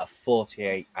saying it's like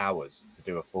 48 hours to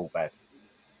do a full bed.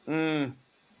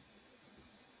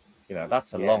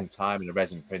 That's a long time in a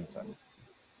resin printer.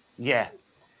 Yeah.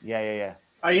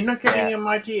 Are you not getting a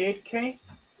Mighty 8K?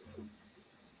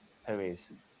 Who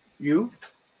is? You?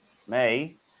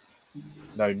 Me?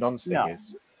 No, non-stick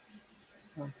is.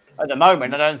 At the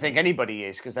moment, I don't think anybody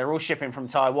is, because they're all shipping from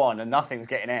Taiwan and nothing's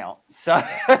getting out. So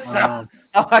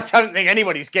I don't think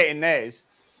anybody's getting theirs.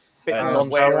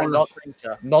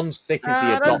 Non-stick is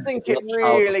I don't think it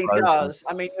really does.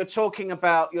 I mean, you're talking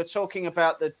about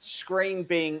the screen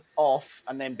being off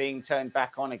and then being turned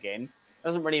back on again. It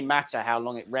doesn't really matter how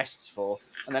long it rests for.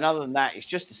 And then other than that, it's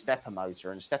just a stepper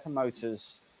motor, and stepper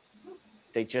motors,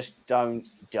 they just don't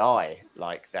die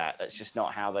like that. That's just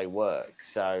not how they work.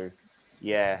 So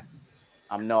yeah,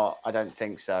 I don't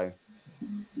think so.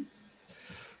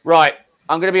 Right.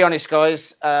 I'm going to be honest,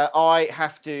 guys. I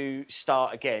have to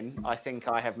start again. I think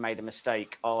I have made a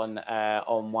mistake on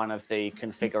one of the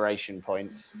configuration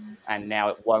points, and now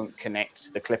it won't connect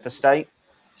to the Clipper state.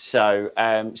 So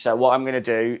what I'm going to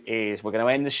do is we're going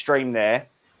to end the stream there.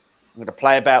 I'm going to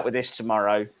play about with this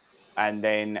tomorrow, and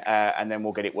then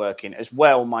we'll get it working. As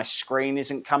well, my screen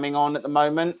isn't coming on at the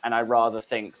moment, and I rather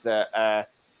think that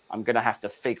I'm going to have to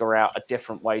figure out a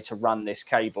different way to run this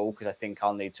cable, because I think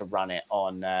I'll need to run it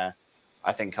on.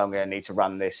 I think I'm going to need to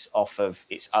run this off of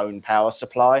its own power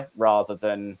supply rather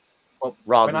than Well,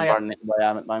 rather when than I running it the way I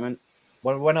am at the moment.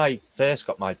 when I first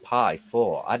got my Pi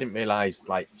 4, I didn't realize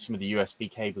like some of the USB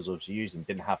cables I was using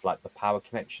didn't have like the power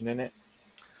connection in it.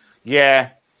 Yeah.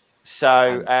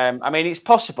 So, I mean, it's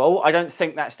possible. I don't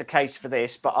think that's the case for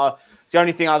this, but the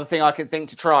other thing I can think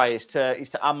to try is to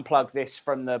unplug this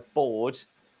from the board,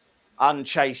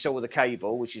 unchase all the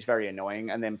cable, which is very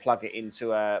annoying, and then plug it into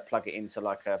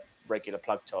like a regular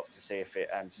plug top to see if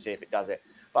it does it.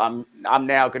 But I'm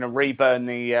now going to reburn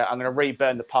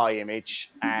the Pi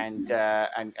image and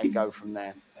go from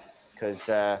there, because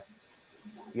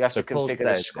you have So to Paul configure the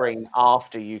says, screen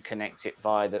after you connect it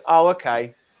via the. Oh,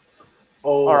 okay.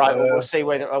 Oh, All right. Well, we'll see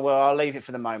whether. Well, I'll leave it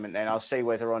for the moment then. I'll see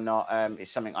whether or not it's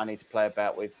something I need to play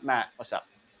about with. Matt, what's up?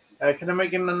 can I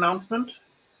make an announcement?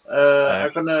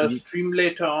 I'm gonna you- stream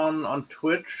later on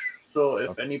Twitch. So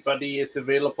if anybody is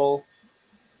available,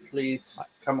 please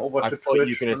come over I to thought you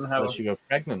Twitch were going and to have. tell us you were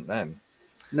pregnant then.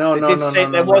 No, There no, no, no,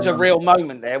 no, there no, was a no. real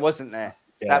moment there, wasn't there?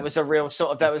 Yeah. That was a real sort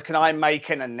of. That was. Can I make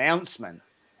an announcement?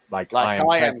 Like Like I am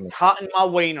I am pregnant. cutting my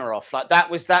wiener off. Like that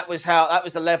was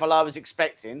the level I was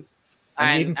expecting. And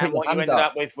you And even put your what you hand ended up.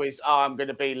 up with was, oh, I'm going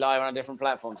to be live on different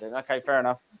platforms. Then. Okay, fair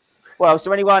enough. Well,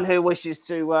 so anyone who wishes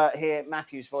to hear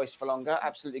Matthew's voice for longer,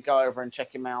 absolutely go over and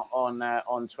check him out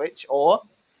on Twitch, or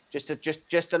just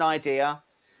an idea.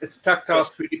 It's tactile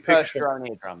Just 3D burst picture. your own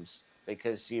eardrums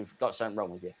because you've got something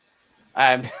wrong with you.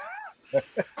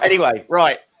 Anyway,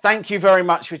 right. Thank you very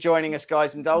much for joining us,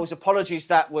 guys and dolls. Apologies,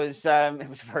 that was it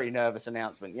was a very nervous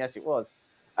announcement. Yes, it was.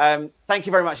 Thank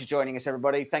you very much for joining us,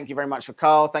 everybody. Thank you very much for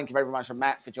Carl. Thank you very much for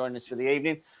Matt for joining us for the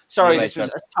evening. Sorry, this was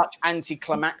a touch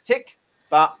anticlimactic,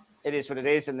 but it is what it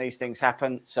is, and these things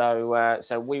happen. So,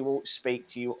 so we will speak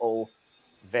to you all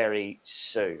very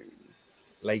soon.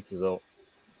 Later's up.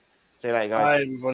 See you later, guys. Hi, everybody.